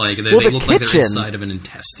 just like they look like they're inside of an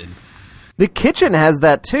intestine. The kitchen has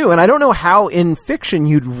that too, and I don't know how in fiction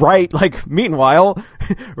you'd write, like, meanwhile,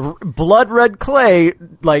 blood red clay,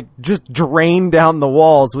 like, just drain down the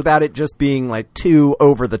walls without it just being, like, too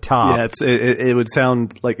over the top. Yeah, it would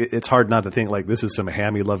sound like it's hard not to think, like, this is some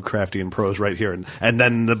hammy Lovecraftian prose right here, and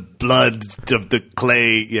then the blood of the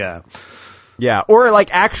clay, yeah. Yeah, or, like,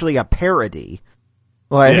 actually a parody.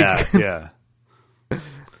 Like, yeah.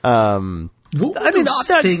 I mean,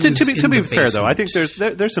 to be fair, though, I think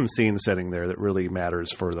there's some scene setting there that really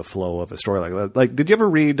matters for the flow of a story like that. Like, did you ever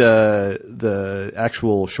read the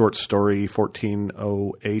actual short story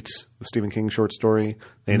 1408, the Stephen King short story?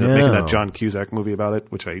 They ended up making that John Cusack movie about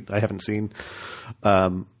it, which I haven't seen.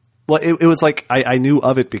 Well, it was like I knew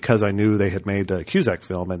of it because I knew they had made the Cusack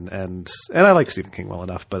film, and I like Stephen King well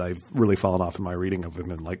enough, but I've really fallen off in my reading of him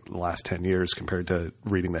in like the last 10 years compared to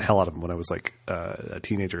reading the hell out of him when I was like a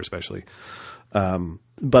teenager, especially.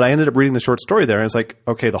 But I ended up reading the short story there, and it's like,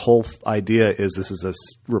 okay, the whole idea is this is this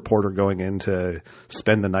reporter going in to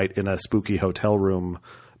spend the night in a spooky hotel room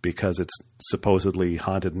because it's supposedly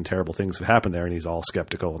haunted and terrible things have happened there, and he's all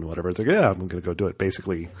skeptical and whatever. It's like, yeah, I'm going to go do it.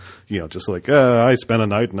 Basically, just like, I spent a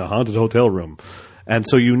night in a haunted hotel room. And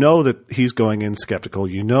so that he's going in skeptical.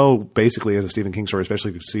 Basically, as a Stephen King story, especially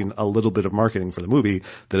if you've seen a little bit of marketing for the movie,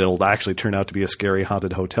 that it'll actually turn out to be a scary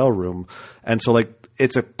haunted hotel room. And so, like,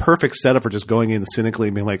 it's a perfect setup for just going in cynically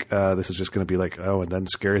and being like, this is just going to be like, oh, and then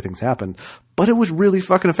scary things happen. But it was really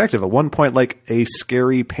fucking effective. At one point, like, a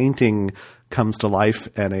scary painting comes to life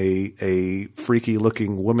and a freaky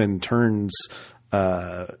looking woman turns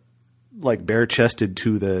like bare-chested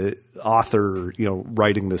to the author,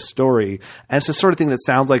 writing this story. And it's the sort of thing that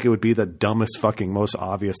sounds like it would be the dumbest fucking most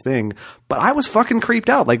obvious thing. But I was fucking creeped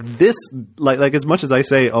out. Like this, like as much as I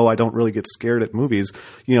say, oh, I don't really get scared at movies,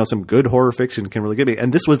 some good horror fiction can really get me.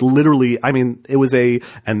 And this was literally, I mean, it was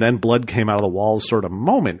and then blood came out of the walls sort of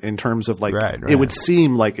moment in terms of like, right. It would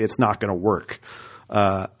seem like it's not going to work.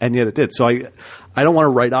 And yet it did. So I don't want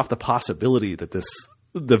to write off the possibility that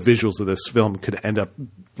the visuals of this film could end up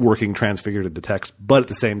working transfigured into text, but at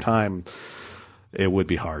the same time, it would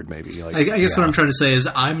be hard. Maybe. Like, I guess what I'm trying to say is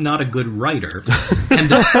I'm not a good writer, and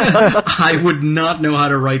I would not know how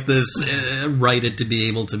to write it to be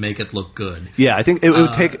able to make it look good. Yeah, I think it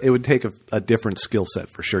would take a different skill set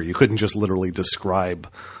for sure. You couldn't just literally describe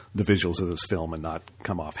the visuals of this film and not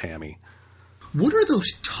come off hammy. What are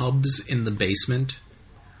those tubs in the basement?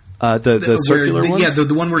 The circular ones? Yeah,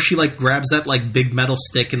 the one where she like grabs that like big metal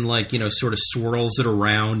stick and like sort of swirls it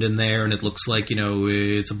around in there, and it looks like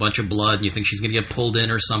it's a bunch of blood, and you think she's going to get pulled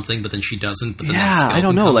in or something, but then she doesn't. But then that I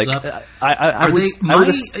don't know. Like,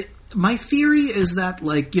 my theory is that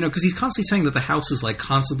like because he's constantly saying that the house is like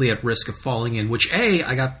constantly at risk of falling in. Which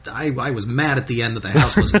I was mad at the end that the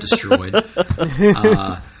house wasn't destroyed.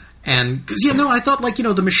 And because I thought like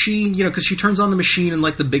the machine because she turns on the machine in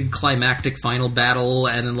like the big climactic final battle,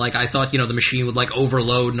 and then like I thought the machine would like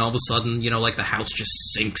overload, and all of a sudden like the house just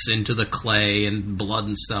sinks into the clay and blood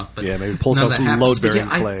and stuff. But maybe pulls out some load bearing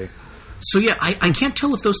clay. So I can't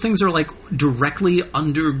tell if those things are like directly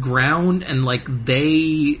underground and like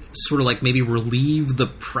they sort of like maybe relieve the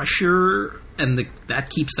pressure that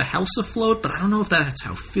keeps the house afloat, but I don't know if that's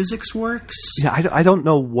how physics works. Yeah, I don't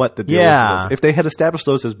know what the deal Yeah. is. If they had established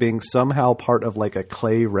those as being somehow part of like a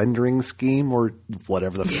clay rendering scheme or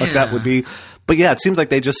whatever the fuck that would be. But yeah, it seems like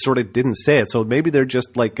they just sort of didn't say it. So maybe they're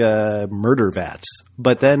just like murder vats.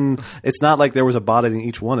 But then it's not like there was a body in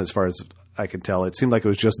each one as far as I can tell. It seemed like it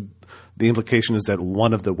was just the implication is that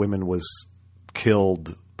one of the women was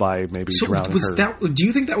killed by maybe drowning her. Do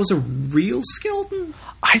you think that was a real skeleton?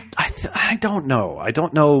 I don't know. I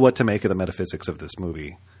don't know what to make of the metaphysics of this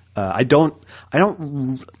movie. I don't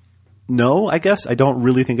know. I guess I don't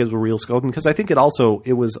really think it was a real skeleton because I think it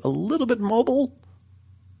was a little bit mobile,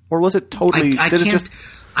 or was it totally?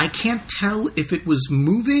 I can't tell if it was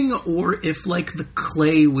moving or if like the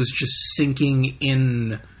clay was just sinking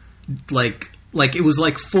in, like it was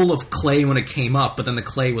like full of clay when it came up, but then the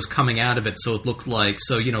clay was coming out of it, so it looked like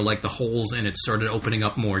like the holes in it started opening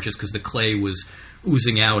up more just because the clay was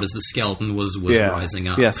oozing out as the skeleton was rising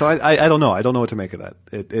up. Yeah, so I don't know. I don't know what to make of that.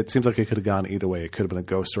 It seems like it could have gone either way. It could have been a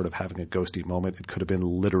ghost sort of having a ghosty moment. It could have been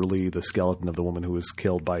literally the skeleton of the woman who was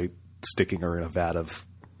killed by sticking her in a vat of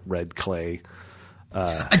red clay.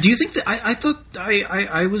 Do you think that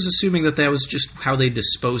I was assuming that was just how they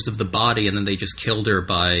disposed of the body, and then they just killed her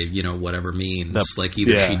by whatever means, like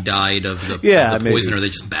either she died of the poison, or they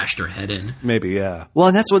just bashed her head in. Maybe, yeah. Well,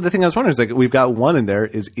 and that's what the thing I was wondering is, like, we've got one in there.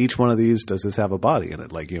 Is each one of these, does this have a body in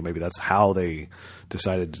it? Like, maybe that's how they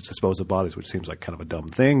decided to dispose of bodies, which seems like kind of a dumb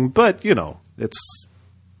thing, but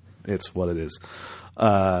it's what it is.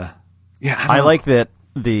 I like that.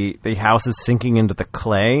 The house is sinking into the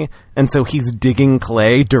clay, and so he's digging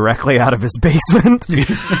clay directly out of his basement.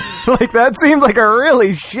 Like, that seems like a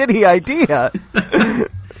really shitty idea.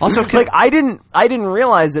 Also, I didn't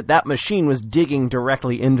realize that machine was digging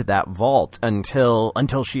directly into that vault until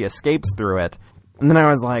she escapes through it, and then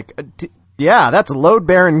I was like, "Yeah, that's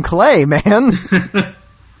load-bearing clay, man."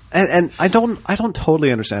 And I don't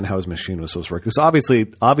totally understand how his machine was supposed to work, because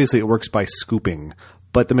obviously it works by scooping.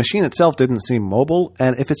 But the machine itself didn't seem mobile,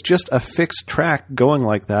 and if it's just a fixed track going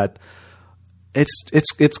like that,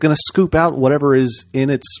 it's going to scoop out whatever is in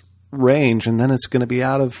its range, and then it's going to be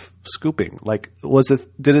out of scooping. Like,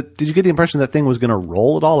 did you get the impression that thing was going to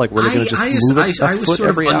roll at all? Like, were they going to just move it I was sort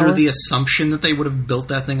of under hour? the assumption that they would have built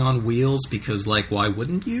that thing on wheels because, like, why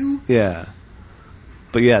wouldn't you? Yeah,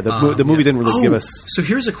 but yeah, the movie didn't really give us. So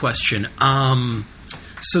here's a question.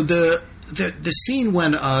 So the scene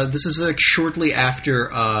when this is like shortly after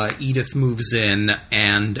Edith moves in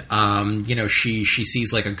and she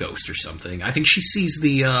sees like a ghost or something. I think she sees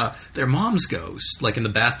their mom's ghost like in the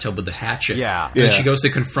bathtub with the hatchet. Yeah. And then she goes to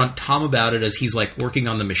confront Tom about it as he's like working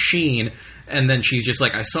on the machine. And then she's just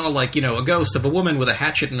like, I saw like, a ghost of a woman with a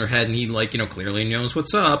hatchet in her head, and he like, clearly knows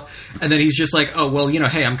what's up. And then he's just like, oh, well,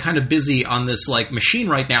 hey, I'm kind of busy on this like machine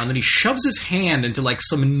right now. And then he shoves his hand into like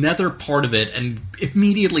some nether part of it and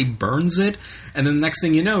immediately burns it. And then the next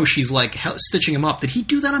thing you know, she's like stitching him up. Did he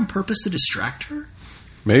do that on purpose to distract her?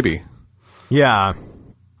 Maybe. Yeah.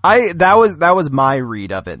 That was my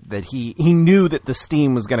read of it, that he knew that the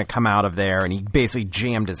steam was going to come out of there, and he basically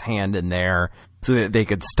jammed his hand in there so that they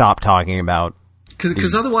could stop talking about.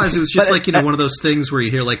 Because otherwise it was just one of those things where you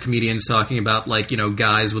hear like comedians talking about like,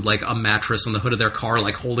 guys with like a mattress on the hood of their car,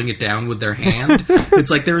 like holding it down with their hand. It's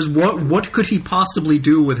like what could he possibly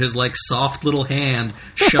do with his like soft little hand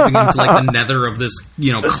shoving into like the nether of this,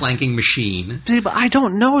 clanking machine? But I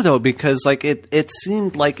don't know though, because like it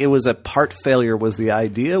seemed like it was a part failure was the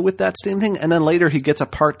idea with that steam thing. And then later he gets a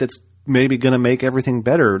part that's maybe going to make everything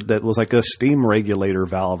better. That was like a steam regulator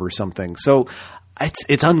valve or something. So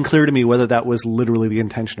it's unclear to me whether that was literally the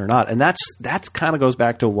intention or not. And that's kind of goes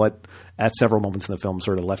back to what at several moments in the film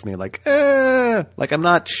sort of left me like I'm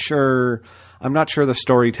not sure the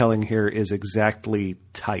storytelling here is exactly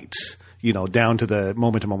tight, down to the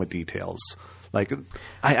moment to moment details. Like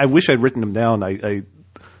I wish I'd written them down. I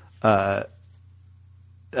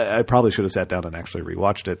probably should have sat down and actually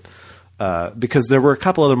rewatched it. Because there were a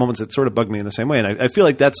couple other moments that sort of bugged me in the same way. And I feel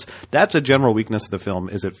like that's a general weakness of the film,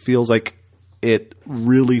 is it feels like it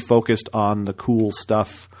really focused on the cool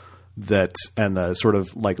stuff and the sort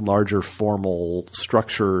of like larger formal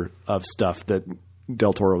structure of stuff that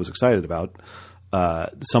Del Toro was excited about,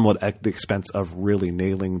 somewhat at the expense of really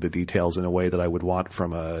nailing the details in a way that I would want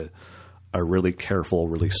from a really careful,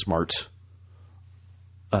 really smart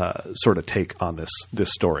sort of take on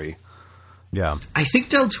this story. Yeah, I think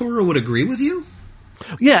Del Toro would agree with you.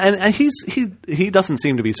 Yeah, and he doesn't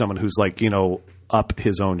seem to be someone who's like up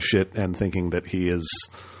his own shit and thinking that he is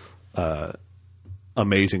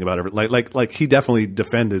amazing about it. Like he definitely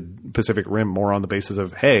defended Pacific Rim more on the basis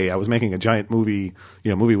of, hey, I was making a giant movie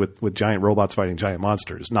with giant robots fighting giant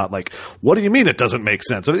monsters. Not like, what do you mean it doesn't make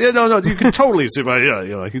sense? No, you can totally see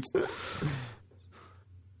why.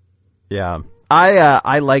 Yeah.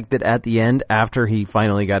 I liked that at the end, after he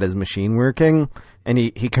finally got his machine working and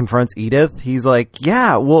he confronts Edith, he's like,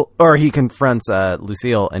 yeah, well, or he confronts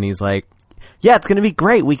Lucille and he's like, yeah, it's going to be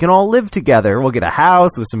great. We can all live together. We'll get a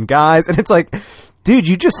house with some guys. And it's like, dude,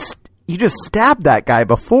 you just stabbed that guy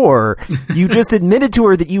before. You just admitted to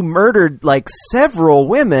her that you murdered like several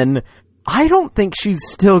women. I don't think she's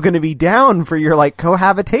still going to be down for your like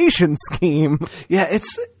cohabitation scheme. Yeah,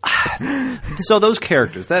 it's so those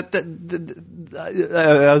characters I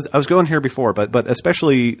was going here before, but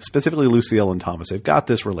specifically Lucille and Thomas, they've got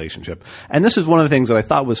this relationship, and this is one of the things that I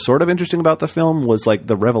thought was sort of interesting about the film was like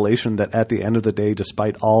the revelation that at the end of the day,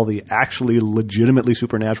 despite all the actually legitimately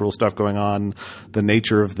supernatural stuff going on, the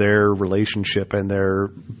nature of their relationship and their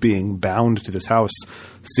being bound to this house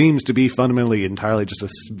seems to be fundamentally entirely just a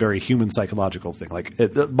very human psychological thing. Like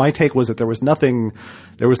my take was that there was nothing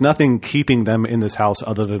keeping them in this house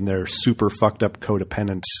other than their super fucked up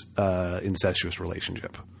codependent incestuous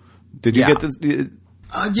relationship. Did you get this?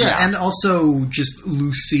 Yeah, and also just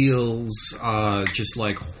Lucille's just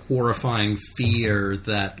like horrifying fear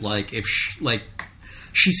that like if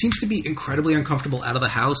she seems to be incredibly uncomfortable out of the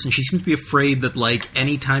house, and she seems to be afraid that like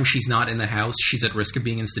anytime she's not in the house, she's at risk of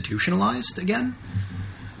being institutionalized again.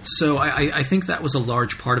 So I think that was a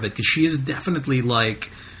large part of it, because she is definitely like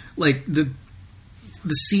the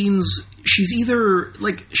scenes. She's either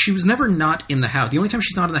like she was never not in the house. The only time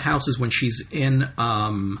she's not in the house is when she's in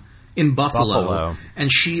Buffalo,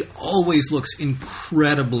 and she always looks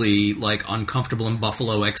incredibly like uncomfortable in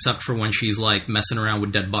Buffalo, except for when she's like messing around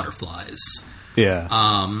with dead butterflies. Yeah.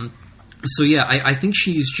 So yeah, I think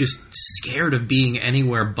she's just scared of being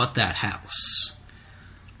anywhere but that house.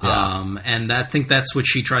 Yeah. And I think that's what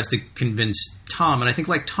she tries to convince Tom. And I think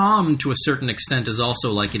like Tom, to a certain extent, is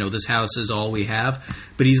also like, this house is all we have,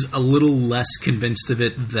 but he's a little less convinced of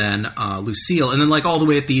it than Lucille. And then like all the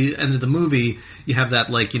way at the end of the movie, you have that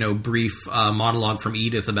like, brief monologue from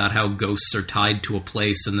Edith about how ghosts are tied to a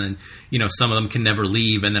place, and then, some of them can never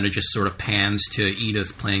leave, and then it just sort of pans to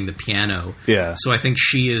Edith playing the piano. Yeah. So I think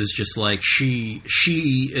she is just like, she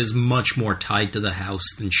is much more tied to the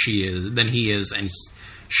house than he is, and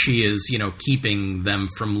she is, keeping them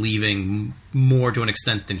from leaving more to an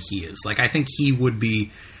extent than he is. Like, I think he would be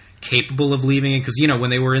capable of leaving it, because, when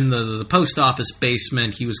they were in the post office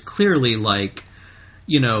basement, he was clearly like,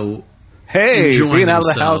 hey, being out himself. of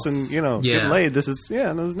the house and, getting laid, this is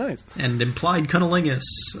nice. And implied cunnilingus.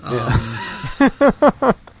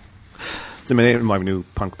 It's the name of my new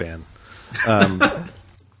punk band.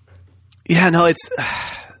 It's...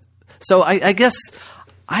 So I guess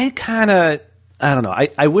I kind of... I don't know.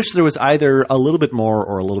 I wish there was either a little bit more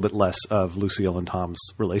or a little bit less of Lucille and Tom's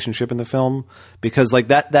relationship in the film, because like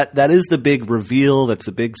that is the big reveal. That's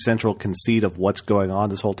the big central conceit of what's going on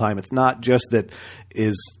this whole time. It's not just that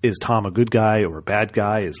is Tom a good guy or a bad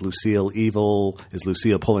guy? Is Lucille evil? Is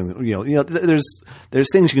Lucille pulling? There's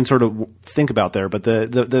things you can sort of think about there, but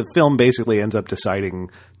the film basically ends up deciding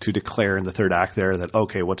to declare in the third act there that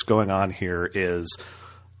okay, what's going on here is.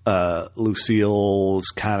 Lucille's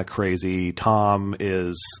kind of crazy. Tom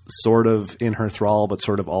is sort of in her thrall, but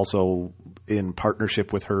sort of also in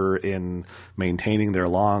partnership with her in maintaining their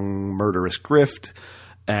long murderous grift.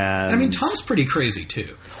 And I mean, Tom's pretty crazy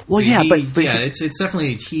too. Well, it's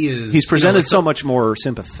definitely he is. He's presented so much more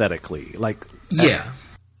sympathetically, like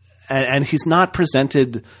and he's not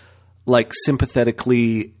presented like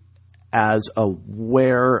sympathetically as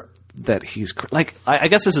aware that he's like. I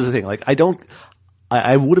guess this is the thing. Like,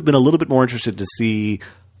 I would have been a little bit more interested to see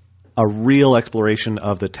a real exploration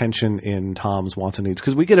of the tension in Tom's wants and needs,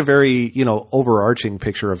 because we get a very, overarching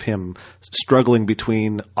picture of him struggling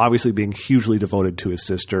between obviously being hugely devoted to his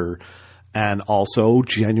sister and also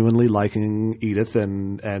genuinely liking Edith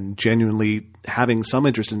and genuinely having some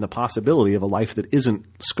interest in the possibility of a life that isn't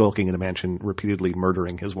skulking in a mansion repeatedly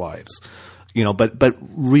murdering his wives. But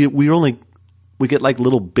we get like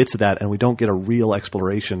little bits of that, and we don't get a real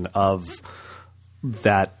exploration of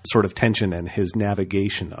that sort of tension and his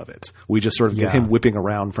navigation of it. We just sort of get him whipping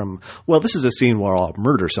around from, well, this is a scene where I'll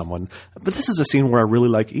murder someone, but this is a scene where I really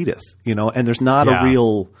like Edith, and there's not a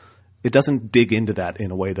real, it doesn't dig into that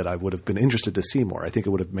in a way that I would have been interested to see more. I think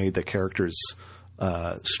it would have made the characters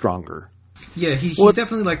stronger. Yeah, he's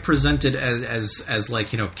definitely like presented as like,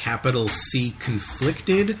 capital C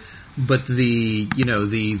conflicted, but the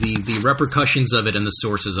repercussions of it and the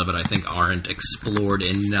sources of it, I think, aren't explored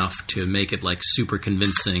enough to make it like super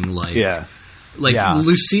convincing. Like, Like, Yeah.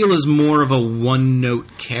 Lucille is more of a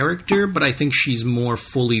one-note character, but I think she's more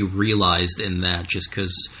fully realized in that just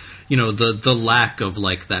because, you know, the lack of,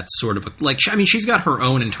 like, that sort of... I mean, she's got her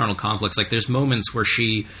own internal conflicts. Like, there's moments where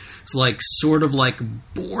she's, like, sort of, like,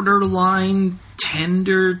 borderline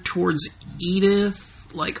tender towards Edith,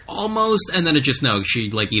 like, almost, and then it just, no, she,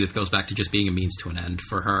 like, Edith goes back to just being a means to an end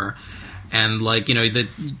for her. And, like, you know,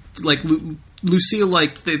 Lucille,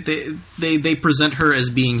 like, they present her as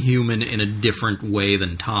being human in a different way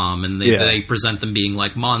than Tom, and they present them being,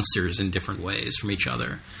 like, monsters in different ways from each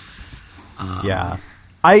other. Yeah.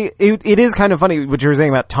 It is kind of funny what you were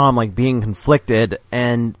saying about Tom, like, being conflicted,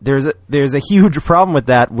 and there's a huge problem with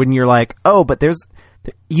that when you're like, oh, but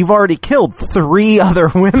you've already killed 3 other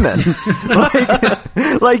women.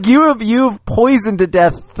 like you've poisoned to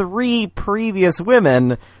death 3 previous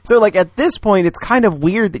women. So, like, at this point, it's kind of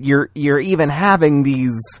weird that you're even having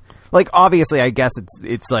these. Like, obviously, I guess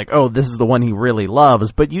it's like, oh, this is the one he really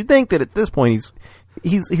loves. But you think that at this point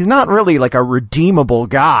he's not really like a redeemable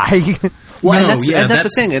guy. Well, and that's the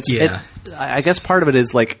thing. I guess part of it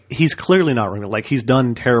is, like, he's clearly not redeemable. Like, he's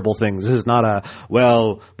done terrible things. This is not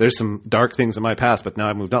there's some dark things in my past, but now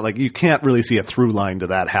I've moved on. Like, you can't really see a through line to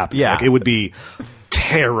that happening. Yeah. Like, it would be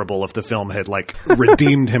terrible if the film had, like,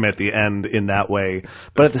 redeemed him at the end in that way.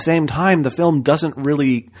 But at the same time, the film doesn't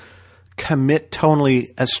really commit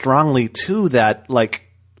tonally as strongly to that, like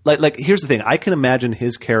here's the thing. I can imagine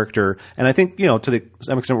his character, and I think, you know, to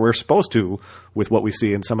some extent we're supposed to, with what we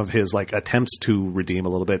see in some of his, like, attempts to redeem a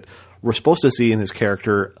little bit, we're supposed to see in his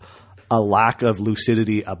character a lack of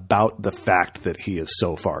lucidity about the fact that he is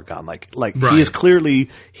so far gone. Like right.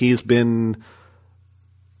 He's been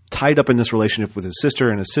tied up in this relationship with his sister,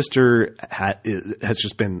 and his sister has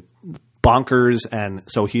just been bonkers, and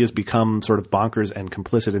so he has become sort of bonkers and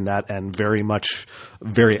complicit in that, and very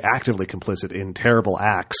actively complicit in terrible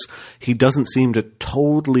acts. He doesn't seem to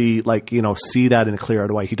totally, like, you know, see that in a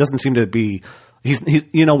clear-eyed way. He doesn't seem to be... He's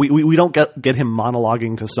you know, we don't get him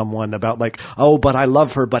monologuing to someone about, like, oh, but I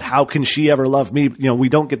love her, but how can she ever love me? You know, we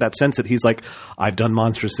don't get that sense that he's like, I've done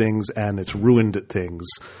monstrous things and it's ruined things.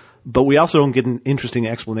 But we also don't get an interesting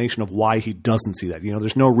explanation of why he doesn't see that. You know,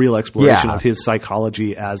 there's no real exploration of his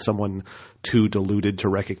psychology as someone too deluded to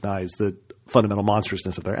recognize the fundamental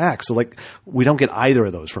monstrousness of their acts. So, like, we don't get either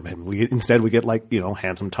of those from him. Instead, we get, like, you know,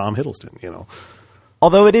 handsome Tom Hiddleston, you know.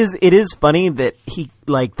 Although it is funny that he,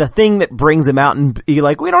 like, the thing that brings him out and be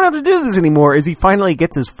like, we don't have to do this anymore, is he finally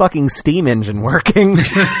gets his fucking steam engine working. And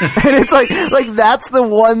it's like that's the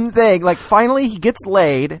one thing. Like, finally he gets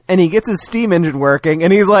laid and he gets his steam engine working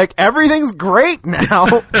and he's like, everything's great now.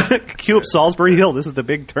 Cue up Salisbury Hill. This is the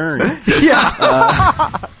big turn.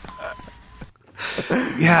 Yeah.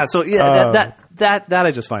 Yeah. So that I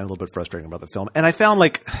just find a little bit frustrating about the film. And I found,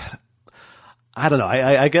 like, I don't know.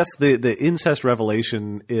 I guess the incest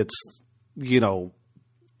revelation, it's, you know,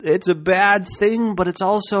 it's a bad thing, but it's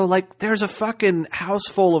also like there's a fucking house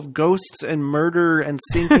full of ghosts and murder and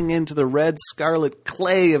sinking into the red scarlet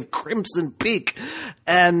clay of Crimson Peak.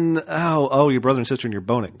 And, your brother and sister and you're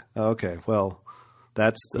boning. Okay, well,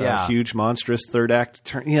 that's a huge, monstrous third act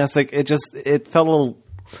turn. Yeah, it's like it felt a little...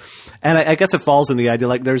 And I guess it falls in the idea,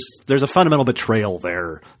 like, there's a fundamental betrayal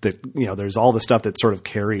there that, you know, there's all the stuff that sort of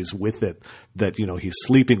carries with it that, you know, he's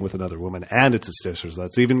sleeping with another woman and it's his sister, so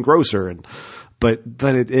that's even grosser. But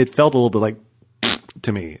it felt a little bit like,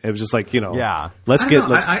 to me, it was just like, you know, I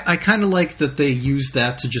kind of like that they used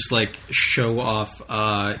that to just, like, show off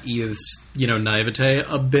Edith's, you know, naivete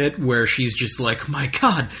a bit, where she's just like, my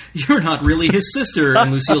God, you're not really his sister, and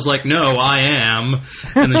Lucille's like, no, I am,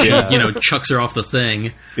 and then she, you know, chucks her off the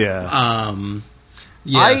thing. I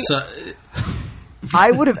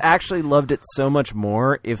would have actually loved it so much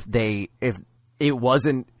more if it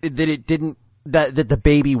wasn't that it didn't. That the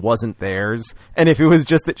baby wasn't theirs, and if it was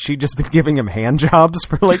just that she'd just been giving him hand jobs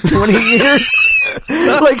for like 20 years,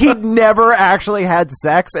 like he'd never actually had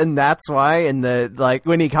sex, and that's why. And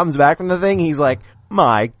when he comes back from the thing, he's like,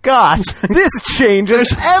 "My God, this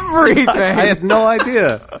changes everything." I had no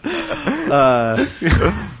idea.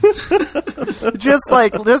 just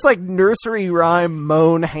like nursery rhyme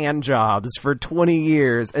moan hand jobs for 20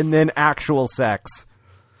 years, and then actual sex.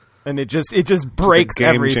 And it just breaks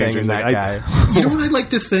everything in that guy. You know what I'd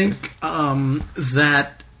like to think?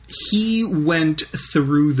 That he went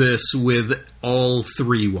through this with all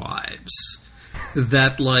 3 wives.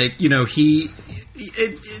 That, like, you know, the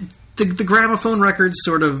gramophone records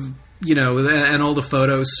sort of, you know, and all the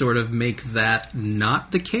photos sort of make that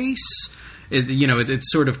not the case.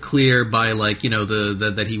 It's sort of clear by, like, you know,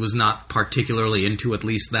 that he was not particularly into at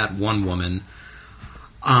least that one woman.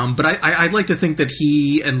 But I'd like to think that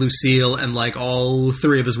he and Lucille and like all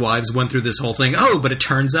three of his wives went through this whole thing. Oh, but it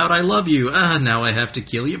turns out I love you. Now I have to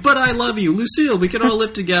kill you. But I love you, Lucille. We can all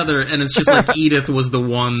live together. And it's just like Edith was the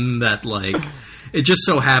one that like. It just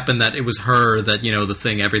so happened that it was her that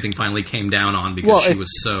everything finally came down on because she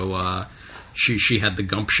was so she had the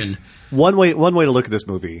gumption. One way to look at this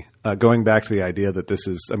movie, going back to the idea that this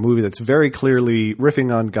is a movie that's very clearly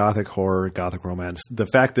riffing on gothic horror, gothic romance, the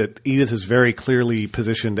fact that Edith is very clearly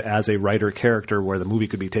positioned as a writer character where the movie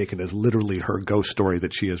could be taken as literally her ghost story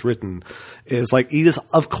that she has written is like Edith.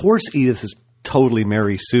 Of course, Edith is totally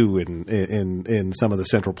Mary Sue in some of the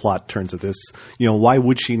central plot turns of this. Why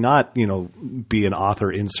would she not, be an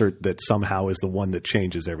author insert that somehow is the one that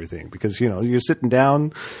changes everything? Because, you're sitting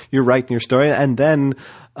down, you're writing your story, and then,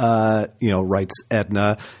 writes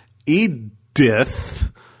Edna,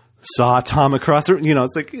 Edith saw Tom across her,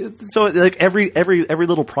 it's like, so like every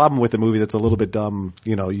little problem with the movie that's a little bit dumb,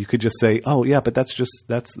 you could just say, oh yeah, but that's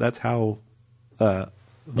how,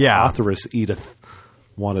 authoress Edith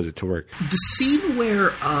wanted it to work. The scene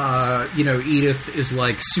where Edith is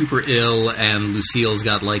like super ill and Lucille's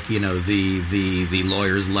got like the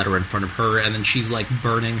lawyer's letter in front of her and then she's like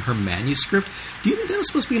burning her manuscript. Do you think that was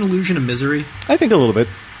supposed to be an illusion of misery? I think a little bit.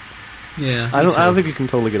 Yeah, I don't think you can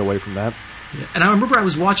totally get away from that. Yeah. And I remember I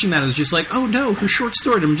was watching that and it was just like, oh no, her short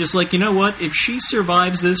story. And I'm just like, you know what? If she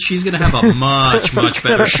survives this, she's going to have a much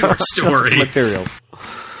better short story material.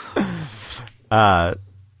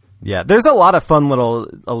 Yeah, there's a lot of fun little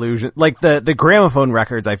illusion, like the gramophone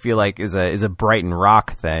records. I feel like is a Brighton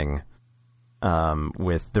Rock thing,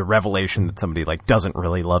 with the revelation that somebody like doesn't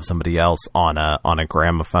really love somebody else on a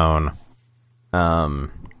gramophone.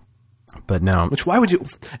 But no, why would you?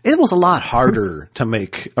 It was a lot harder to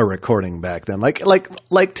make a recording back then. Like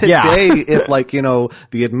today, if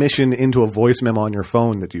the admission into a voice memo on your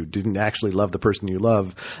phone that you didn't actually love the person you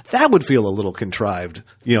love, that would feel a little contrived.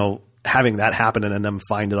 Having that happen and then them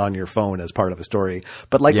find it on your phone as part of a story.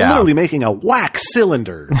 But literally making a wax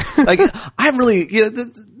cylinder. I really,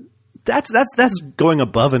 that's going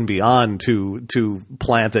above and beyond to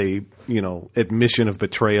plant a, admission of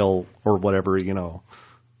betrayal or whatever,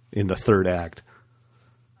 in the third act.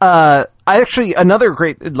 Another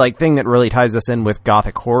great thing that really ties us in with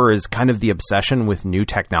gothic horror is kind of the obsession with new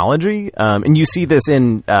technology. And you see this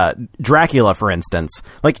in Dracula, for instance.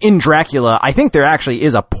 Like in Dracula, I think there actually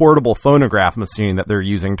is a portable phonograph machine that they're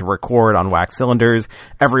using to record on wax cylinders.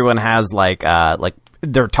 Everyone has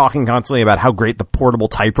they're talking constantly about how great the portable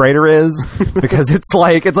typewriter is because it's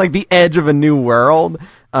like the edge of a new world.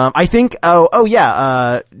 I think,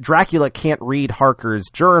 Dracula can't read Harker's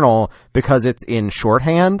journal because it's in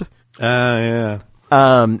shorthand. Yeah.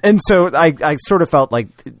 And so I sort of felt like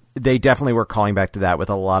they definitely were calling back to that with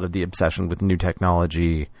a lot of the obsession with new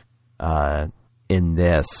technology, in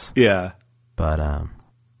this. Yeah. But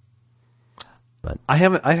I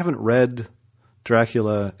haven't read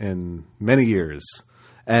Dracula in many years.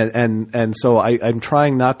 And so I'm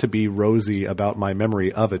trying not to be rosy about my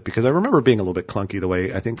memory of it because I remember it being a little bit clunky the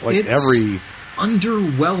way I think it's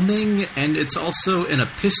underwhelming, and it's also an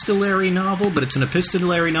epistolary novel, but it's an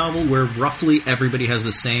epistolary novel where roughly everybody has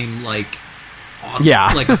the same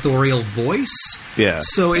authorial voice. Yeah.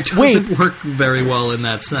 So it doesn't work very well in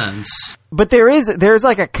that sense. But there's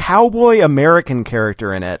like a cowboy American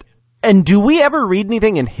character in it. And do we ever read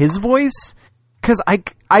anything in his voice? Because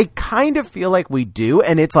I kind of feel like we do,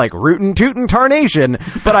 and it's like rootin' tootin' tarnation.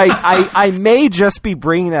 But I may just be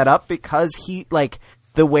bringing that up because he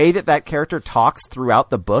the way that character talks throughout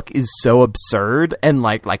the book is so absurd and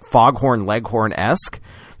like Foghorn Leghorn-esque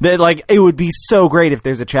that it would be so great if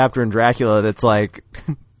there's a chapter in Dracula that's like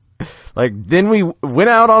then we went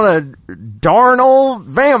out on a darn old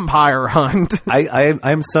vampire hunt.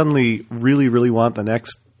 I'm suddenly really, really want the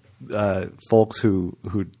next folks who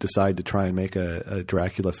decide to try and make a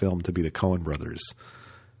Dracula film to be the Coen brothers,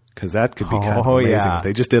 because that could be kind of amazing. Yeah. If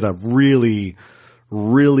they just did a really,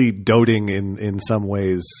 really doting in some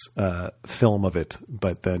ways film of it,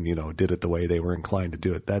 but then did it the way they were inclined to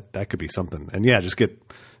do it. That could be something. And yeah, just get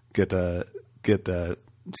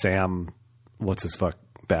Sam, what's his fuck,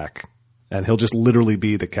 back, and he'll just literally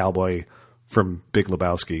be the cowboy from Big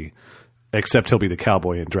Lebowski, except he'll be the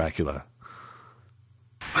cowboy in Dracula.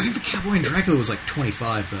 I think the cowboy in Dracula was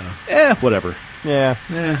 25, though. Whatever. Yeah.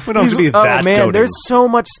 We don't have to be that doting. There's so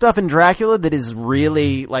much stuff in Dracula that is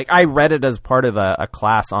really, I read it as part of a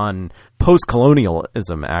class on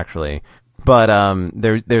post-colonialism, actually. But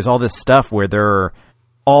there's all this stuff where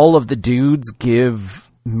all of the dudes give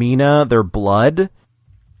Mina their blood,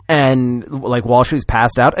 and while she's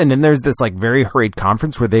passed out, and then there's this very hurried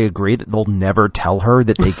conference where they agree that they'll never tell her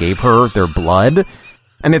that they gave her their blood.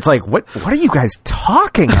 And it's like, what are you guys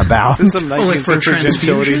talking about? Is this some like 19th for century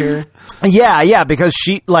gentility transfusion? Yeah, yeah, because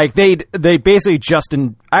they basically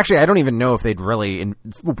actually, I don't even know if they'd really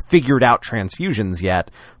figured out transfusions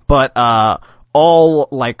yet, but all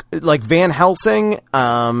like Van Helsing,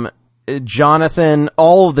 Jonathan,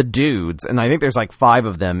 all of the dudes, and I think there's like 5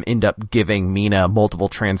 of them, end up giving Mina multiple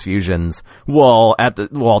transfusions while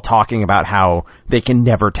talking about how they can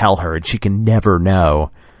never tell her and she can never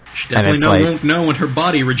know. She definitely won't know when her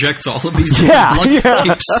body rejects all of these Yeah, blood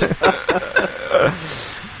types.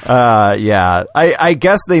 Yeah. I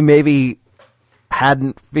guess they maybe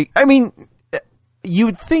hadn't. I mean,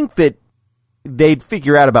 you'd think that they'd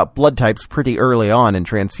figure out about blood types pretty early on in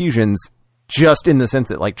transfusions, just in the sense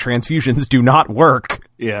that like transfusions do not work.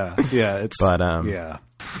 Yeah, it's yeah.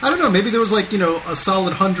 I don't know. Maybe there was like a solid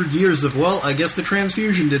 100 years of I guess the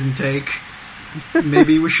transfusion didn't take.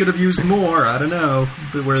 Maybe we should have used more. I don't know,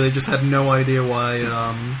 but where they just had no idea why,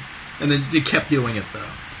 and then they kept doing it though.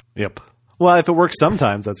 Yep. Well, if it works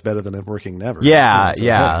sometimes, that's better than it working never. Yeah, So,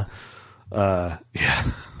 yeah. Yeah.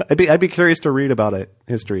 I'd be curious to read about a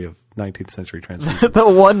history of 19th century transfusion. The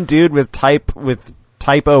one dude with type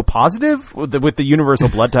O positive with the universal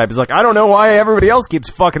blood type is like, I don't know why everybody else keeps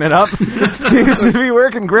fucking it up. It seems to be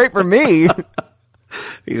working great for me.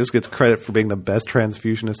 He just gets credit for being the best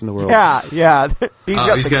transfusionist in the world. Yeah.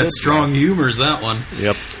 He's got strong humors, that one.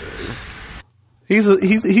 Yep.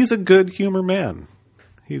 He's a good humor man.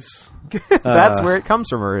 That's where it comes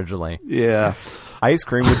from originally. Yeah. Ice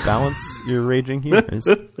cream would balance your raging humors.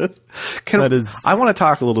 I want to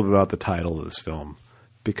talk a little bit about the title of this film,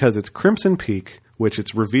 because it's Crimson Peak, which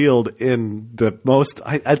it's revealed in the most.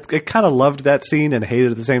 I kind of loved that scene and hated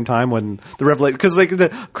it at the same time when the revelation, because like the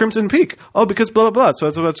Crimson Peak, because blah blah blah. So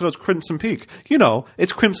it's Crimson Peak.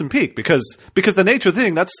 It's Crimson Peak because the nature of the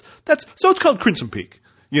thing. That's so it's called Crimson Peak.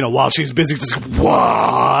 While she's busy just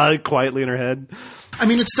quietly in her head. I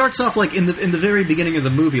mean, it starts off like in the very beginning of the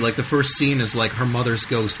movie. Like the first scene is like her mother's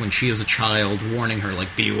ghost when she is a child, warning her like,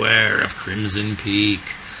 "Beware of Crimson Peak,"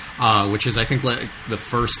 which is I think like the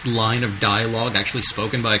first line of dialogue actually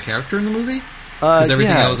spoken by a character in the movie. Because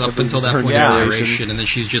everything else up until that point is narration, and then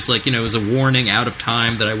she's just like, it was a warning out of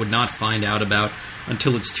time that I would not find out about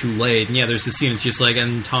until it's too late. And yeah, there's this scene. It's just like,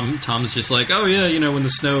 and Tom's just like, oh yeah, when the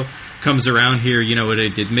snow comes around here,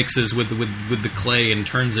 it mixes with the clay and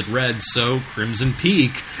turns it red. So Crimson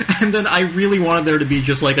Peak, and then I really wanted there to be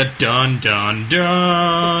just like a dun dun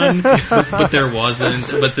dun, but there wasn't.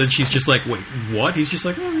 But then she's just like, wait, what? He's just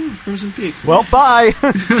like, oh, Crimson Peak. Well, bye.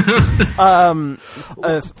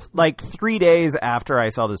 Like 3 days after I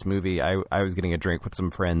saw this movie, I was getting a drink with some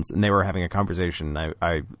friends, and they were having a conversation.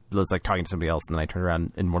 I was like talking to somebody else, and then I turned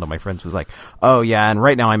around, and one of my friends was like, "Oh yeah, and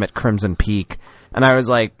right now I'm at Crimson Peak," and I was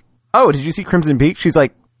like, "Oh, did you see Crimson Peak?" She's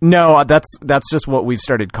like, "No, that's just what we've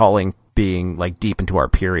started calling being like deep into our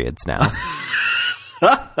periods now,"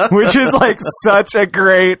 which is like such a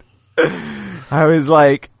great. I was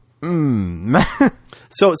like, So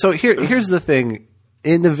here's the thing.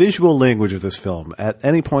 In the visual language of this film, at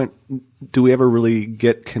any point do we ever really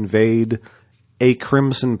get conveyed a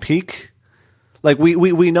Crimson Peak? Like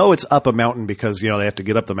we know it's up a mountain because they have to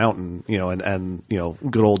get up the mountain, and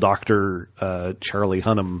good old Dr. Charlie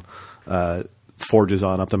Hunnam forges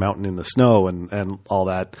on up the mountain in the snow and all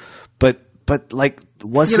that. But like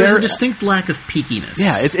was there there's a distinct lack of peakiness?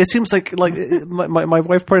 Yeah, it seems like my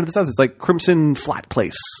wife pointed this out. It's like Crimson Flat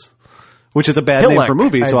Place, which is a bad name for a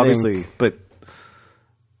movie. So obviously, but.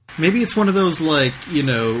 Maybe it's one of those, like,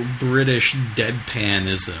 British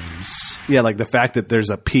deadpanisms. Yeah, like the fact that there's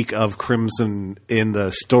a peak of crimson in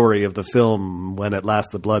the story of the film when at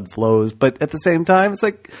last the blood flows. But at the same time, it's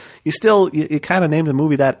like you kind of named the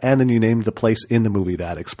movie that, and then you named the place in the movie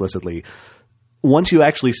that explicitly. Once you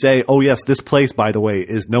actually say, oh yes, this place, by the way,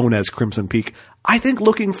 is known as Crimson Peak, I think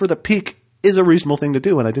looking for the peak is a reasonable thing to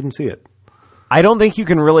do, and I didn't see it. I don't think you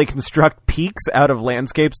can really construct peaks out of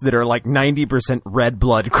landscapes that are like 90% red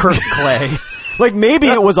blood clay. Like maybe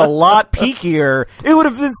it was a lot peakier. It would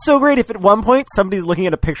have been so great if at one point somebody's looking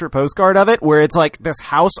at a picture postcard of it where it's like this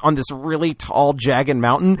house on this really tall, jagged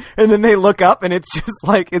mountain, and then they look up and it's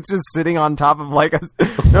just sitting on top of like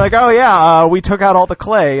they're like, oh yeah, we took out all the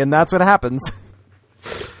clay and that's what happens.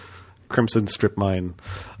 Crimson strip mine.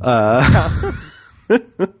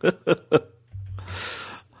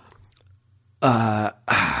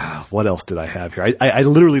 What else did I have here? I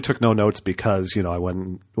literally took no notes because, I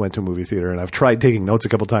went to a movie theater, and I've tried taking notes a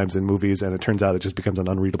couple times in movies, and it turns out it just becomes an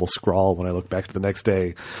unreadable scrawl when I look back to the next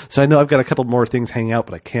day. So I know I've got a couple more things hanging out,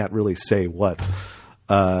 but I can't really say what.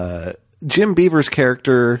 Jim Beaver's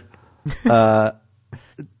character,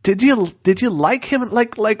 did you like him?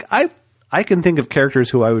 Like I can think of characters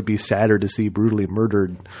who I would be sadder to see brutally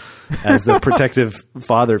murdered as the protective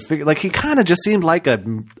father figure. Like, he kind of just seemed like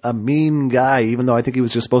a mean guy, even though I think he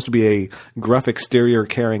was just supposed to be a gruff exterior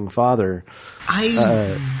caring father.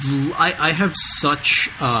 I have such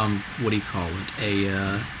what do you call it,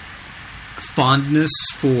 a fondness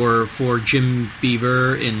for Jim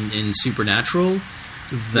Beaver in Supernatural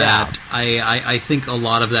that I think a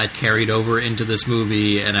lot of that carried over into this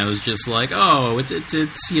movie, and I was just like, oh,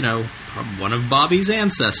 it's you know, one of Bobby's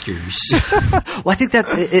ancestors. Well, I think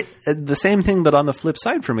that the same thing, but on the flip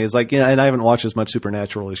side for me is like, you know, and I haven't watched as much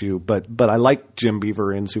Supernatural as you, but I like Jim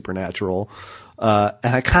Beaver in Supernatural.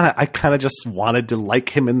 And I kind of just wanted to like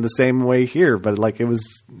him in the same way here, but like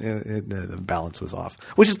the balance was off,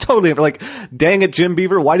 which is totally like, dang it, Jim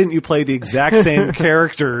Beaver, why didn't you play the exact same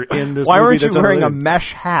character in this movie? Why weren't you wearing a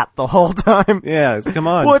mesh hat the whole time? Yeah, come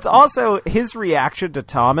on. Well, it's also his reaction to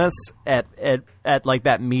Thomas at like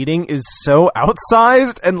that meeting is so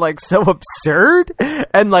outsized and like so absurd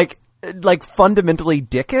and like fundamentally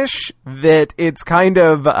dickish that it's kind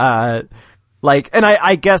of like, and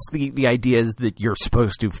I guess the idea is that you're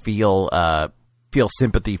supposed to feel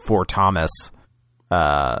sympathy for Thomas.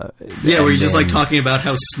 Where you're just like talking about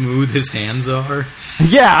how smooth his hands are.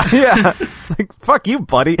 Yeah. It's like, fuck you,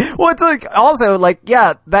 buddy. Well, it's like, also like,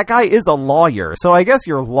 yeah, that guy is a lawyer, so I guess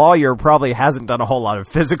your lawyer probably hasn't done a whole lot of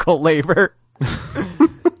physical labor.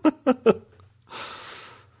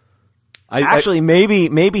 Actually,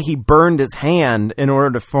 maybe he burned his hand in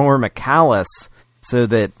order to form a callus, so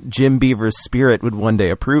that Jim Beaver's spirit would one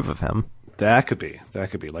day approve of him. That could be.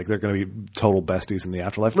 Like, they're going to be total besties in the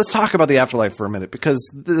afterlife. Let's talk about the afterlife for a minute, because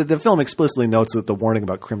the film explicitly notes that the warning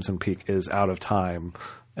about Crimson Peak is out of time.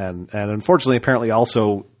 And unfortunately, apparently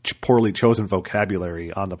also poorly chosen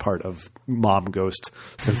vocabulary on the part of Mom Ghost,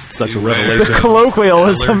 since it's such a revelation. The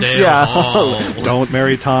colloquialism, yeah. Don't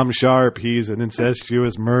marry Tom Sharp. He's an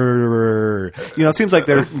incestuous murderer. You know, it seems like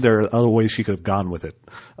there are other ways she could have gone with it.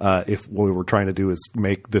 If what we were trying to do is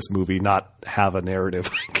make this movie not have a narrative,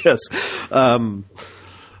 I guess. I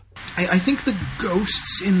think the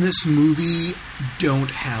ghosts in this movie don't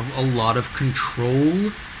have a lot of control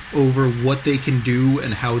over what they can do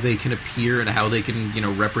and how they can appear and how they can, you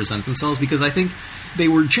know, represent themselves, because I think they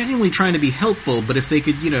were genuinely trying to be helpful, but if they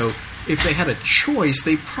could, you know, if they had a choice,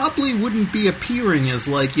 they probably wouldn't be appearing as,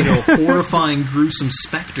 like, you know, horrifying, gruesome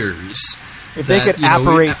specters. If they could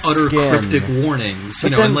apparate utter skin. Cryptic warnings, you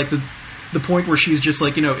know, and like the point where she's just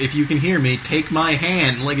like, you know, if you can hear me, take my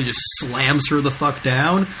hand, and like it just slams her the fuck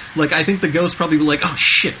down. Like, I think the ghost probably be like, oh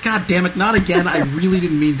shit, god damn it, not again, I really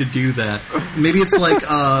didn't mean to do that. Maybe it's like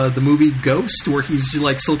the movie Ghost, where he's just,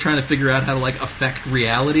 like, still trying to figure out how to, like, affect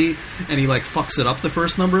reality, and he, like, fucks it up the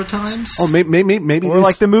first number of times. Oh, maybe or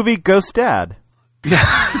like the movie Ghost Dad.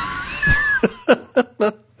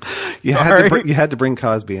 You had to bring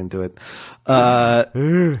Cosby into it.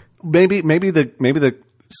 Maybe the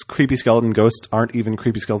creepy skeleton ghosts aren't even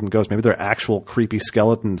creepy skeleton ghosts. Maybe they're actual creepy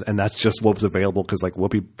skeletons, and that's just what was available because, like,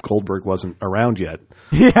 Whoopi Goldberg wasn't around yet.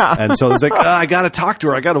 Yeah. And so it's like, I got to talk to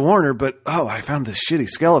her. I got to warn her. But, I found this shitty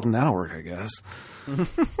skeleton. That'll work, I guess.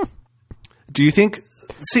 Do you think...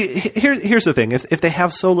 See, here's the thing. If they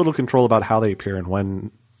have so little control about how they appear and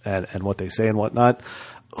when and what they say and whatnot,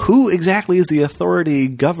 who exactly is the authority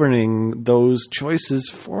governing those choices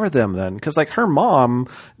for them then? Because, like, her mom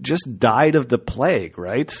just died of the plague,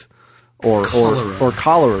 right? Or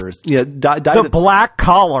cholera. Yeah, died the black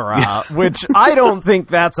cholera, which I don't think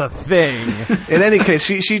that's a thing. In any case,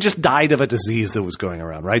 she just died of a disease that was going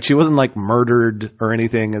around, right? She wasn't, like, murdered or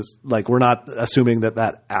anything. It's like, we're not assuming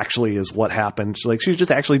that actually is what happened. She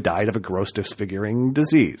just actually died of a gross disfiguring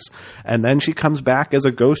disease. And then she comes back as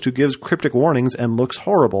a ghost who gives cryptic warnings and looks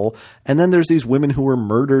horrible. And then there's these women who were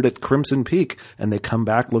murdered at Crimson Peak, and they come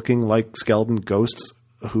back looking like skeleton ghosts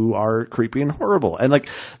who are creepy and horrible. And, like,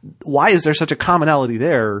 why is there such a commonality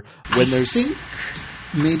there when there's... I think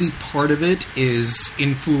maybe part of it is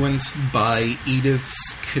influenced by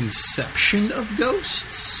Edith's conception of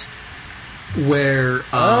ghosts, where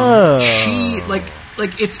she, like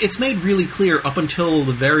it's made really clear up until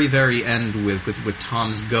the very, very end with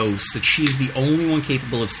Tom's ghost that she's the only one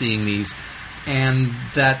capable of seeing these, and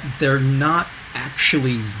that they're not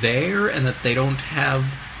actually there, and that they don't have...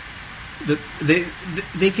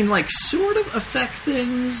 They can, like, sort of affect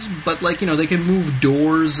things, but, like, you know, they can move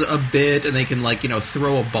doors a bit, and they can, like, you know,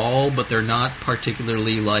 throw a ball, but they're not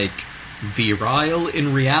particularly, like, virile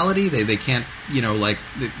in reality. They can't, you know, like...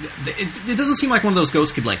 It doesn't seem like one of those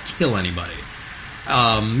ghosts could, like, kill anybody.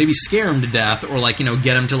 Maybe scare him to death, or, like, you know,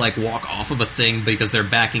 get him to, like, walk off of a thing because they're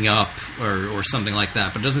backing up, or something like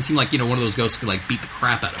that. But it doesn't seem like, you know, one of those ghosts could, like, beat the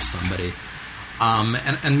crap out of somebody.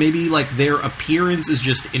 And maybe like their appearance is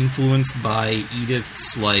just influenced by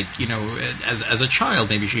Edith's, like, you know, as a child,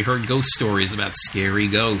 maybe she heard ghost stories about scary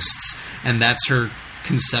ghosts, and that's her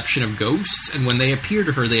conception of ghosts. And when they appear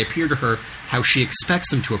to her how she expects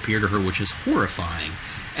them to appear to her, which is horrifying.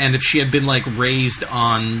 And if she had been like raised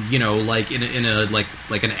on, you know, like in a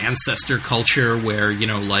like an ancestor culture where, you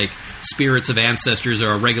know, like spirits of ancestors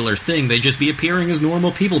are a regular thing, they'd just be appearing as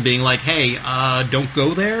normal people, being like, hey, don't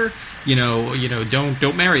go there. You know,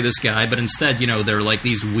 don't marry this guy. But instead, you know, they're like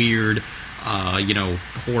these weird, you know,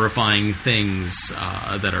 horrifying things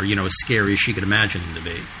that are, you know, as scary as she could imagine them to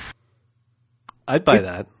be. I'd buy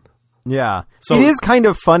that. Yeah. So, it is kind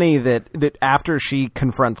of funny that after she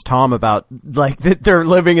confronts Tom about, like, that they're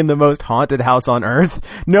living in the most haunted house on Earth,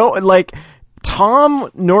 no, like, Tom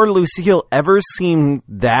nor Lucille ever seem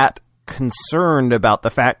that concerned about the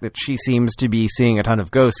fact that she seems to be seeing a ton of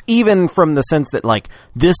ghosts, even from the sense that, like,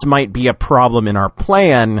 this might be a problem in our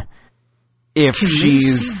plan if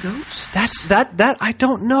she's... That's that I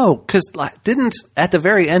don't know, because at the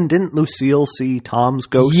very end, didn't Lucille see Tom's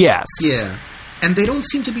ghost? Yes. Yeah. And they don't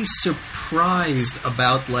seem to be surprised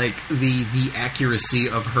about, like, the accuracy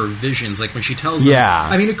of her visions. Like, when she tells them... Yeah.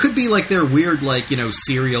 I mean, it could be, like, their weird, like, you know,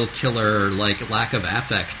 serial killer, like, lack of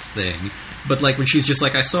affect thing. But, like, when she's just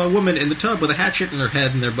like, I saw a woman in the tub with a hatchet in her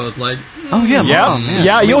head, and they're both like... Oh, yeah, Mom.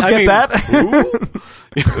 Yeah, you'll get that.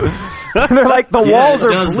 They're like, the walls are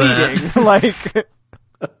bleeding. Like...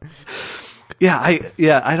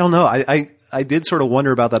 I don't know. I did sort of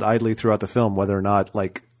wonder about that idly throughout the film, whether or not,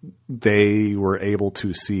 like, they were able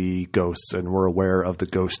to see ghosts and were aware of the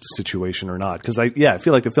ghost situation or not. Because I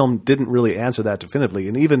feel like the film didn't really answer that definitively.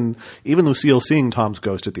 And even Lucille seeing Tom's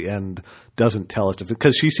ghost at the end doesn't tell us,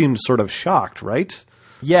 because she seemed sort of shocked, right?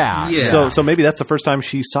 Yeah. So maybe that's the first time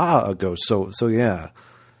she saw a ghost. So yeah.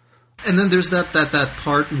 And then there's that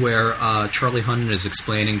part where Charlie Hunnam is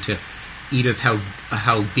explaining to Edith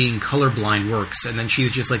how being colorblind works, and then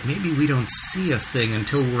she's just like, maybe we don't see a thing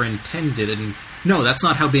until we're intended, and no, that's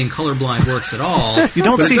not how being colorblind works at all. You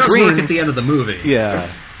don't see it does green work at the end of the movie. Yeah.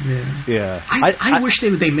 I wish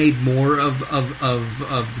they made more of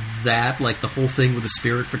that, like the whole thing with the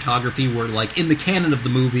spirit photography, where, like, in the canon of the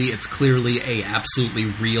movie, it's clearly a absolutely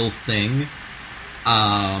real thing.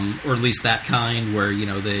 Or at least that kind, where, you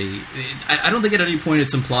know, I don't think at any point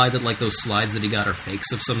it's implied that, like, those slides that he got are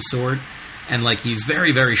fakes of some sort, and, like, he's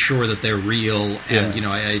very, very sure that they're real, and, you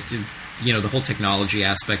know, you know, the whole technology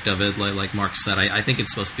aspect of it, like Mark said, I think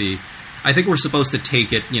it's supposed to be, I think we're supposed to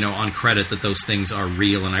take it, you know, on credit that those things are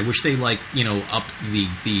real, and I wish they, like, you know, upped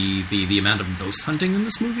the amount of ghost hunting in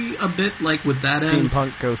this movie a bit, like, with that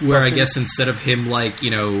steampunk ghost where busting. I guess instead of him, like,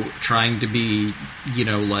 you know, trying to be, you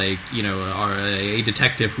know, like, you know, a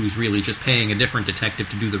detective who's really just paying a different detective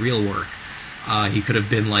to do the real work, he could have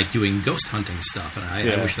been, like, doing ghost hunting stuff, and I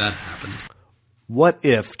wish that happened. What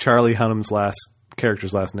if Charlie Hunnam's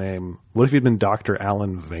character's last name, what if he'd been Dr.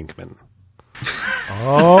 Alan Venkman?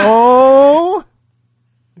 Oh,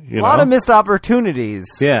 a lot of missed opportunities.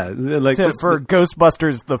 Yeah, like for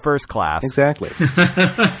Ghostbusters, the first class. Exactly.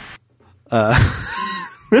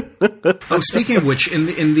 Speaking of which, in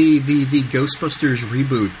the Ghostbusters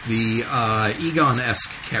reboot, the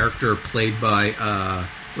Egon-esque character played by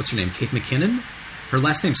what's her name, Kate McKinnon. Her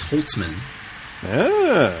last name's Holtzman.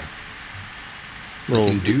 Yeah.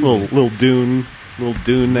 Like little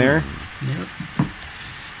Dune there. Yep.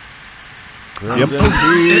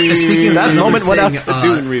 Speaking of that moment, went out to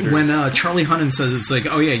Dune readers. When Charlie Hunnam says, it's like,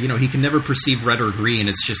 oh yeah, you know, he can never perceive red or green.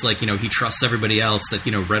 It's just like, you know, he trusts everybody else that,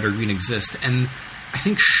 you know, red or green exist. And I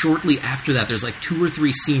think shortly after that, there's like 2 or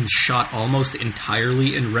 3 scenes shot almost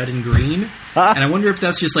entirely in red and green. And I wonder if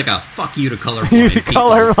that's just like a fuck you to colorblind people.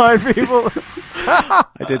 Colorblind people. I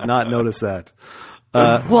did not notice that.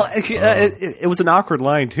 It was an awkward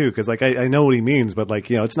line too, because like I know what he means, but like,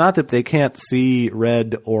 you know, it's not that they can't see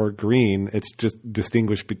red or green; it's just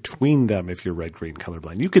distinguish between them. If you're red, green,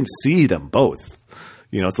 colorblind, you can see them both.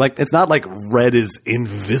 You know, it's not like red is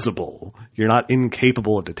invisible. You're not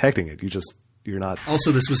incapable of detecting it. You're not.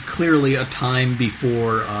 Also, this was clearly a time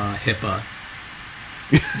before HIPAA.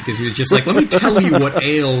 Because he was just like, let me tell you what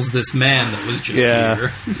ails this man that was just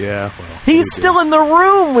here. Yeah, well. He's still in the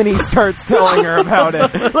room when he starts telling her about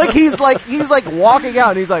it. Like he's like walking out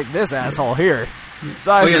and he's like, this asshole here.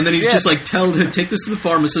 Oh yeah, and then he's just like, take this to the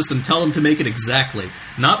pharmacist and tell him to make it exactly.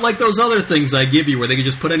 Not like those other things I give you where they can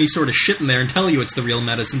just put any sort of shit in there and tell you it's the real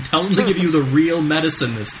medicine. Tell him to give you the real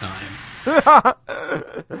medicine this time.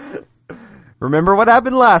 Remember what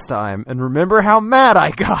happened last time, and remember how mad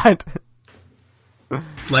I got.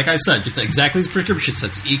 Like I said, just exactly as prescription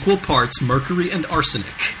says, equal parts mercury and arsenic.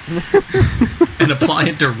 And apply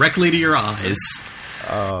it directly to your eyes.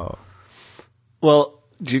 Oh. Well,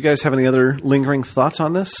 do you guys have any other lingering thoughts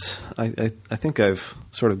on this? I think I've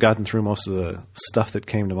sort of gotten through most of the stuff that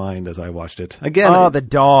came to mind as I watched it. Again, the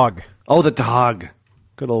dog. Oh, the dog.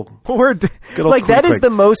 Good old Good old like that is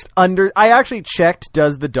the most I actually checked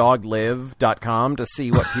doesthedoglive.com to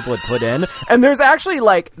see what people had put in, and there's actually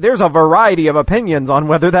there's a variety of opinions on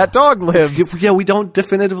whether that dog lives. Yeah, we don't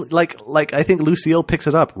definitively like I think Lucille picks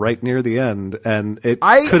it up right near the end, and it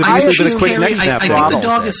could have easily been a quick neck snap. I think the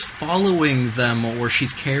dog is following them, or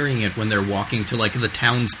she's carrying it when they're walking to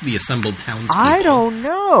the assembled townspeople. I don't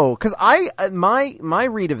know, because my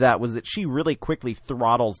read of that was that she really quickly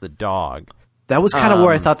throttles the dog. That was kind of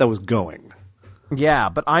where I thought that was going. Yeah,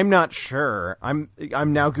 but I'm not sure. I'm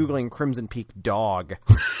now Googling Crimson Peak dog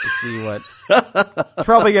to see what... It's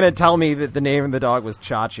probably going to tell me that the name of the dog was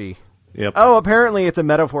Chachi. Yep. Oh, apparently it's a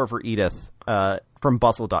metaphor for Edith from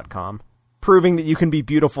Bustle.com, proving that you can be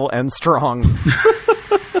beautiful and strong.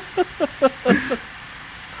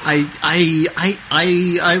 I'm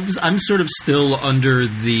sort of still under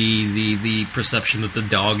the perception that the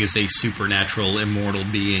dog is a supernatural, immortal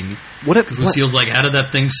being. Because Lucille's like, how did that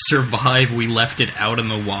thing survive? We left it out in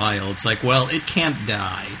the wild. It's like, well, it can't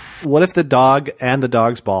die. What if the dog and the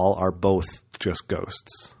dog's ball are both just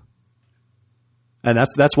ghosts? And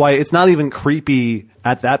that's why it's not even creepy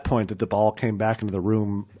at that point that the ball came back into the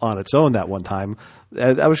room on its own that one time.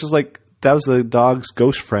 I was just like, that was the dog's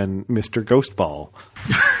ghost friend, Mr. Ghost Ball.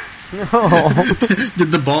 Oh.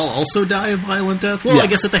 Did the ball also die a violent death? Well, yes. I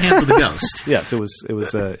guess at the hands of the ghost. Yes, it was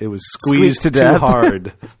squeezed too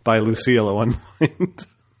hard by Lucille at one point.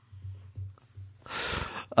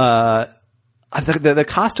 The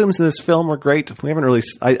costumes in this film were great. We haven't really.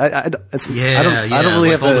 I don't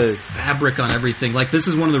really have all the fabric on everything. Like, this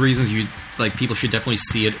is one of the reasons people should definitely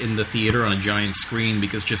see it in the theater on a giant screen,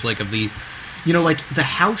 because just of the. The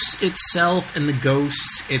house itself and the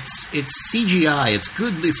ghosts, it's CGI. It's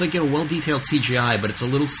good. It's well-detailed CGI, but it's a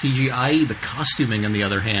little CGI. The costuming, on the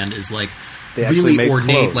other hand, is really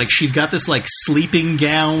ornate. Clothes. Like, she's got this sleeping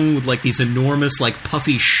gown with these enormous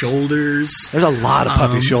puffy shoulders. There's a lot of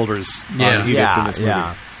puffy shoulders on Edith in this movie.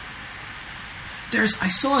 Yeah. I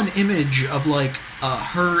saw an image of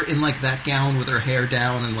her in that gown with her hair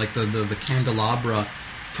down and the candelabra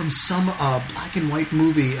from some black and white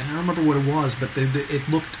movie, and I don't remember what it was, but it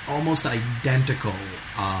looked almost identical,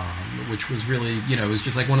 which was really, it was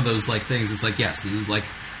just one of those things. It's yes, this is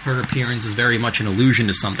her appearance is very much an allusion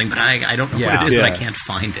to something, but I don't know what it is, and I can't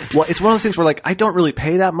find it. Well, it's one of those things where I don't really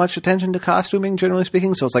pay that much attention to costuming, generally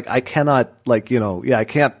speaking, so it's I cannot I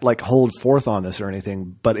can't hold forth on this or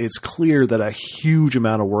anything, but it's clear that a huge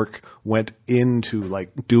amount of work went into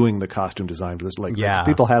doing the costume design for this.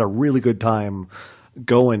 People had a really good time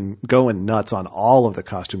going nuts on all of the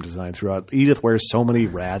costume design throughout. Edith wears so many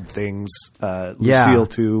rad things. Lucille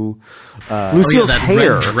too. Lucille's that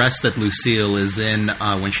hair, red dress that Lucille is in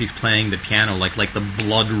when she's playing the piano, the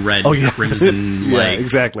blood red crimson. Yeah,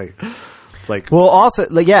 exactly. It's also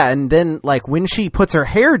and then when she puts her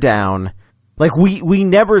hair down, we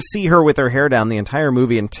never see her with her hair down the entire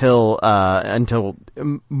movie until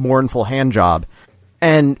Mournful Handjob.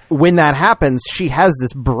 And when that happens, she has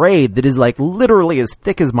this braid that is literally as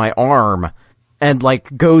thick as my arm and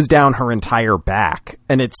goes down her entire back.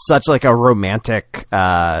 And it's such a romantic,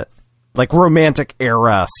 romantic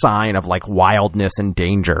era sign of wildness and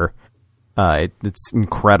danger. It's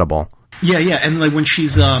incredible. Yeah, and when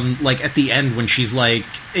she's at the end, when she's they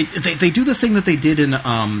do the thing that they did in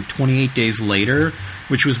 28 Days Later,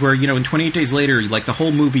 which was where in 28 Days Later, the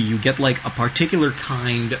whole movie, you get a particular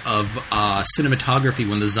kind of cinematography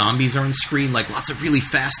when the zombies are on screen, lots of really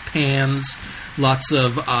fast pans, lots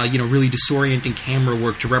of really disorienting camera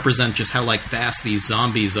work to represent just how fast these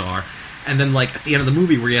zombies are. And then, at the end of the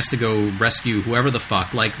movie where he has to go rescue whoever the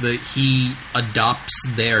fuck, he adopts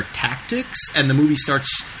their tactics, and the movie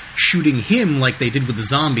starts shooting him like they did with the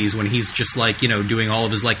zombies when he's just, doing all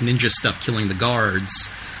of his, ninja stuff, killing the guards.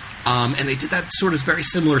 And they did that sort of very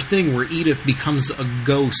similar thing where Edith becomes a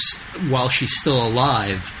ghost while she's still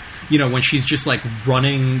alive. When she's just,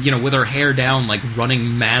 running, with her hair down,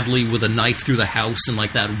 running madly with a knife through the house in,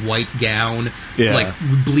 that white gown,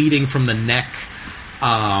 bleeding from the neck.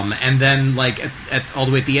 And then, all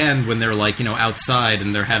the way at the end, when they're, outside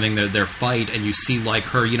and they're having their fight, and you see,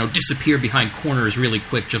 her, disappear behind corners really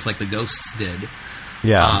quick, just like the ghosts did.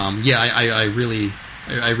 Yeah. I really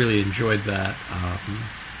enjoyed that.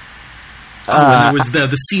 And there was the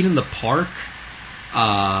scene in the park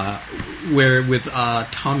where with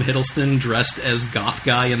Tom Hiddleston dressed as goth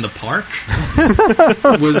guy in the park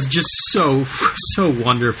was just so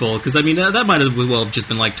wonderful. Because I mean that might as well have just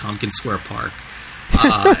been like Tompkins Square Park.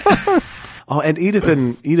 Oh, and Edith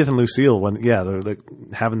and Lucille, when they're like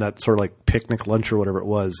having that sort of like picnic lunch or whatever it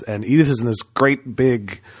was, and Edith is in this great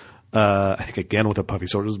big, I think again with a puffy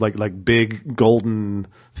sword, it was like big golden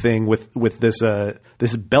thing with this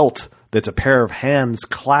this belt that's a pair of hands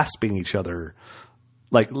clasping each other,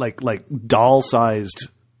 like doll sized,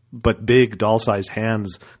 but big doll sized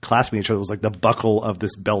hands clasping each other. It was like the buckle of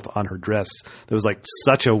this belt on her dress. That was like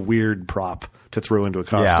such a weird prop to throw into a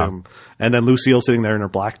costume. Yeah. And then Lucille sitting there in her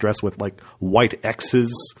black dress with like white X's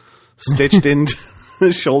stitched into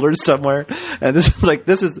the shoulders somewhere. And this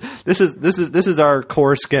is our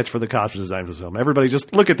core sketch for the costume design of the film. Everybody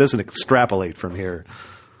just look at this and extrapolate from here.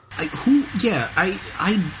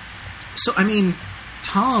 So I mean,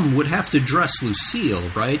 Tom would have to dress Lucille,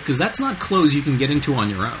 right? Because that's not clothes you can get into on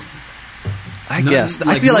your own. I guess.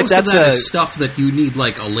 Like, I feel like that's is stuff that you need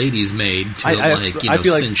like a lady's maid to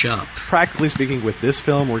cinch up. Practically speaking, with this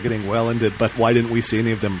film, we're getting well into. But why didn't we see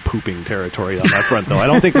any of them pooping territory on that front? Though I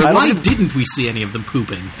don't think. Why didn't we see any of them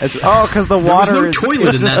pooping? Because the water there was no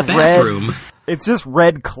toilet in that bathroom. It's just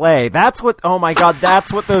red clay. That's what. Oh my god!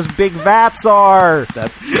 That's what those big vats are.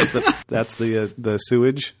 That's the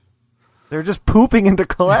sewage. They're just pooping into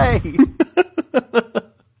clay.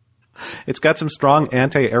 It's got some strong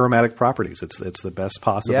anti-aromatic properties. It's the best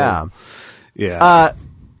possible. Yeah.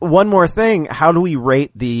 One more thing. How do we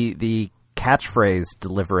rate the catchphrase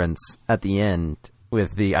deliverance at the end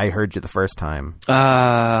with the "I heard you the first time"?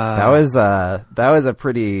 That was a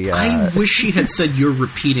pretty. I wish she had said "you're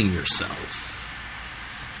repeating yourself."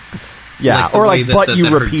 Yeah, or like "but you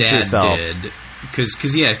repeat yourself." Because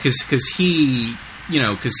he.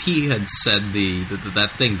 Because he had said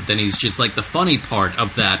that thing, but then he's just like, the funny part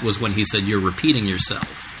of that was when he said, "You're repeating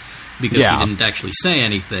yourself," because he didn't actually say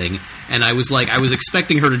anything, and I was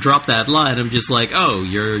expecting her to drop that line. I'm just like, oh,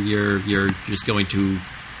 you're just going to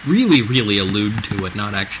really, really allude to it,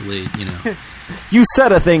 not actually, You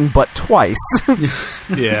said a thing, but twice.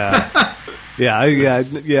 Yeah.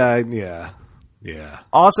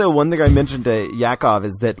 Also, one thing I mentioned to Yakov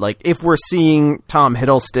is that, like, if we're seeing Tom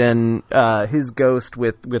Hiddleston, his ghost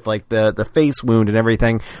with like the face wound and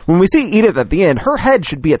everything, when we see Edith at the end, her head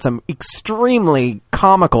should be at some extremely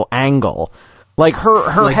comical angle. Like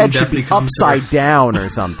her head should be upside down or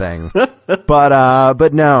something.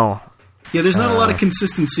 But no. Yeah, there's not a lot of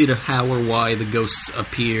consistency to how or why the ghosts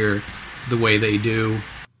appear the way they do.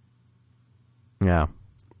 Yeah.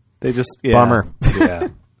 They just bummer. Yeah.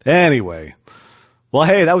 Anyway. Well,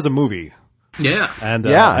 hey, that was a movie. Yeah. And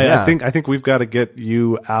I think we've got to get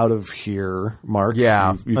you out of here, Mark.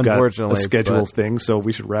 Yeah, you've unfortunately, got a schedule thing, so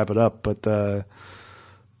we should wrap it up. But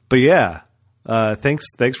yeah,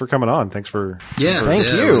 thanks for coming on. Thanks for thank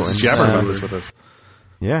you jabbering about this with us.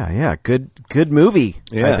 Yeah, good movie.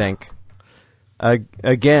 Yeah. I think.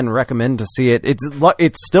 Again, recommend to see it. It's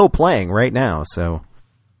still playing right now, so.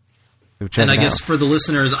 And I guess for the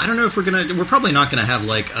listeners, I don't know if we're probably not going to have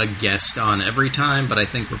like a guest on every time, but I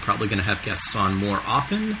think we're probably going to have guests on more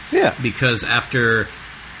often. Yeah. Because after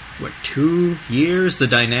 2 years, the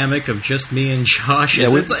dynamic of just me and Josh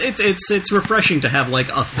it's refreshing to have like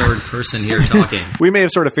a third person here talking. We may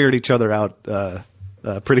have sort of figured each other out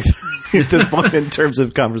pretty at this point in terms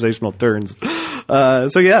of conversational turns.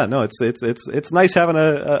 So yeah, no, it's nice having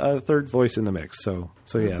a third voice in the mix. So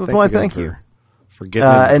yeah, thank you.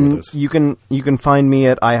 And you can find me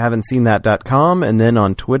at ihaven'tseenthat.com and then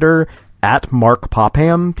on Twitter at Mark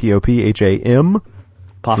Popham, Popham.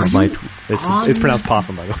 Popham. It's pronounced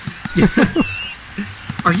Popham, by the way.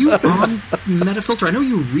 Are you on Metafilter? I know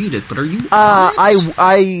you read it, but are you on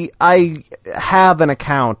it? I have an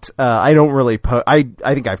account. I don't really post. I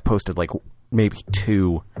think I've posted like maybe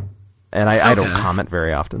 2, and I don't comment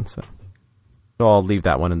very often, so I'll leave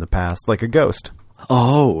that one in the past, like a ghost.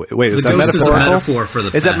 Oh, wait, is that metaphorical? Is a metaphor for the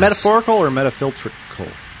Is past. that metaphorical or metafiltrical?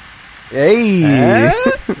 Hey!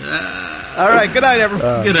 All right, good night,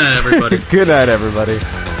 everybody. Good night, everybody. Good night, everybody.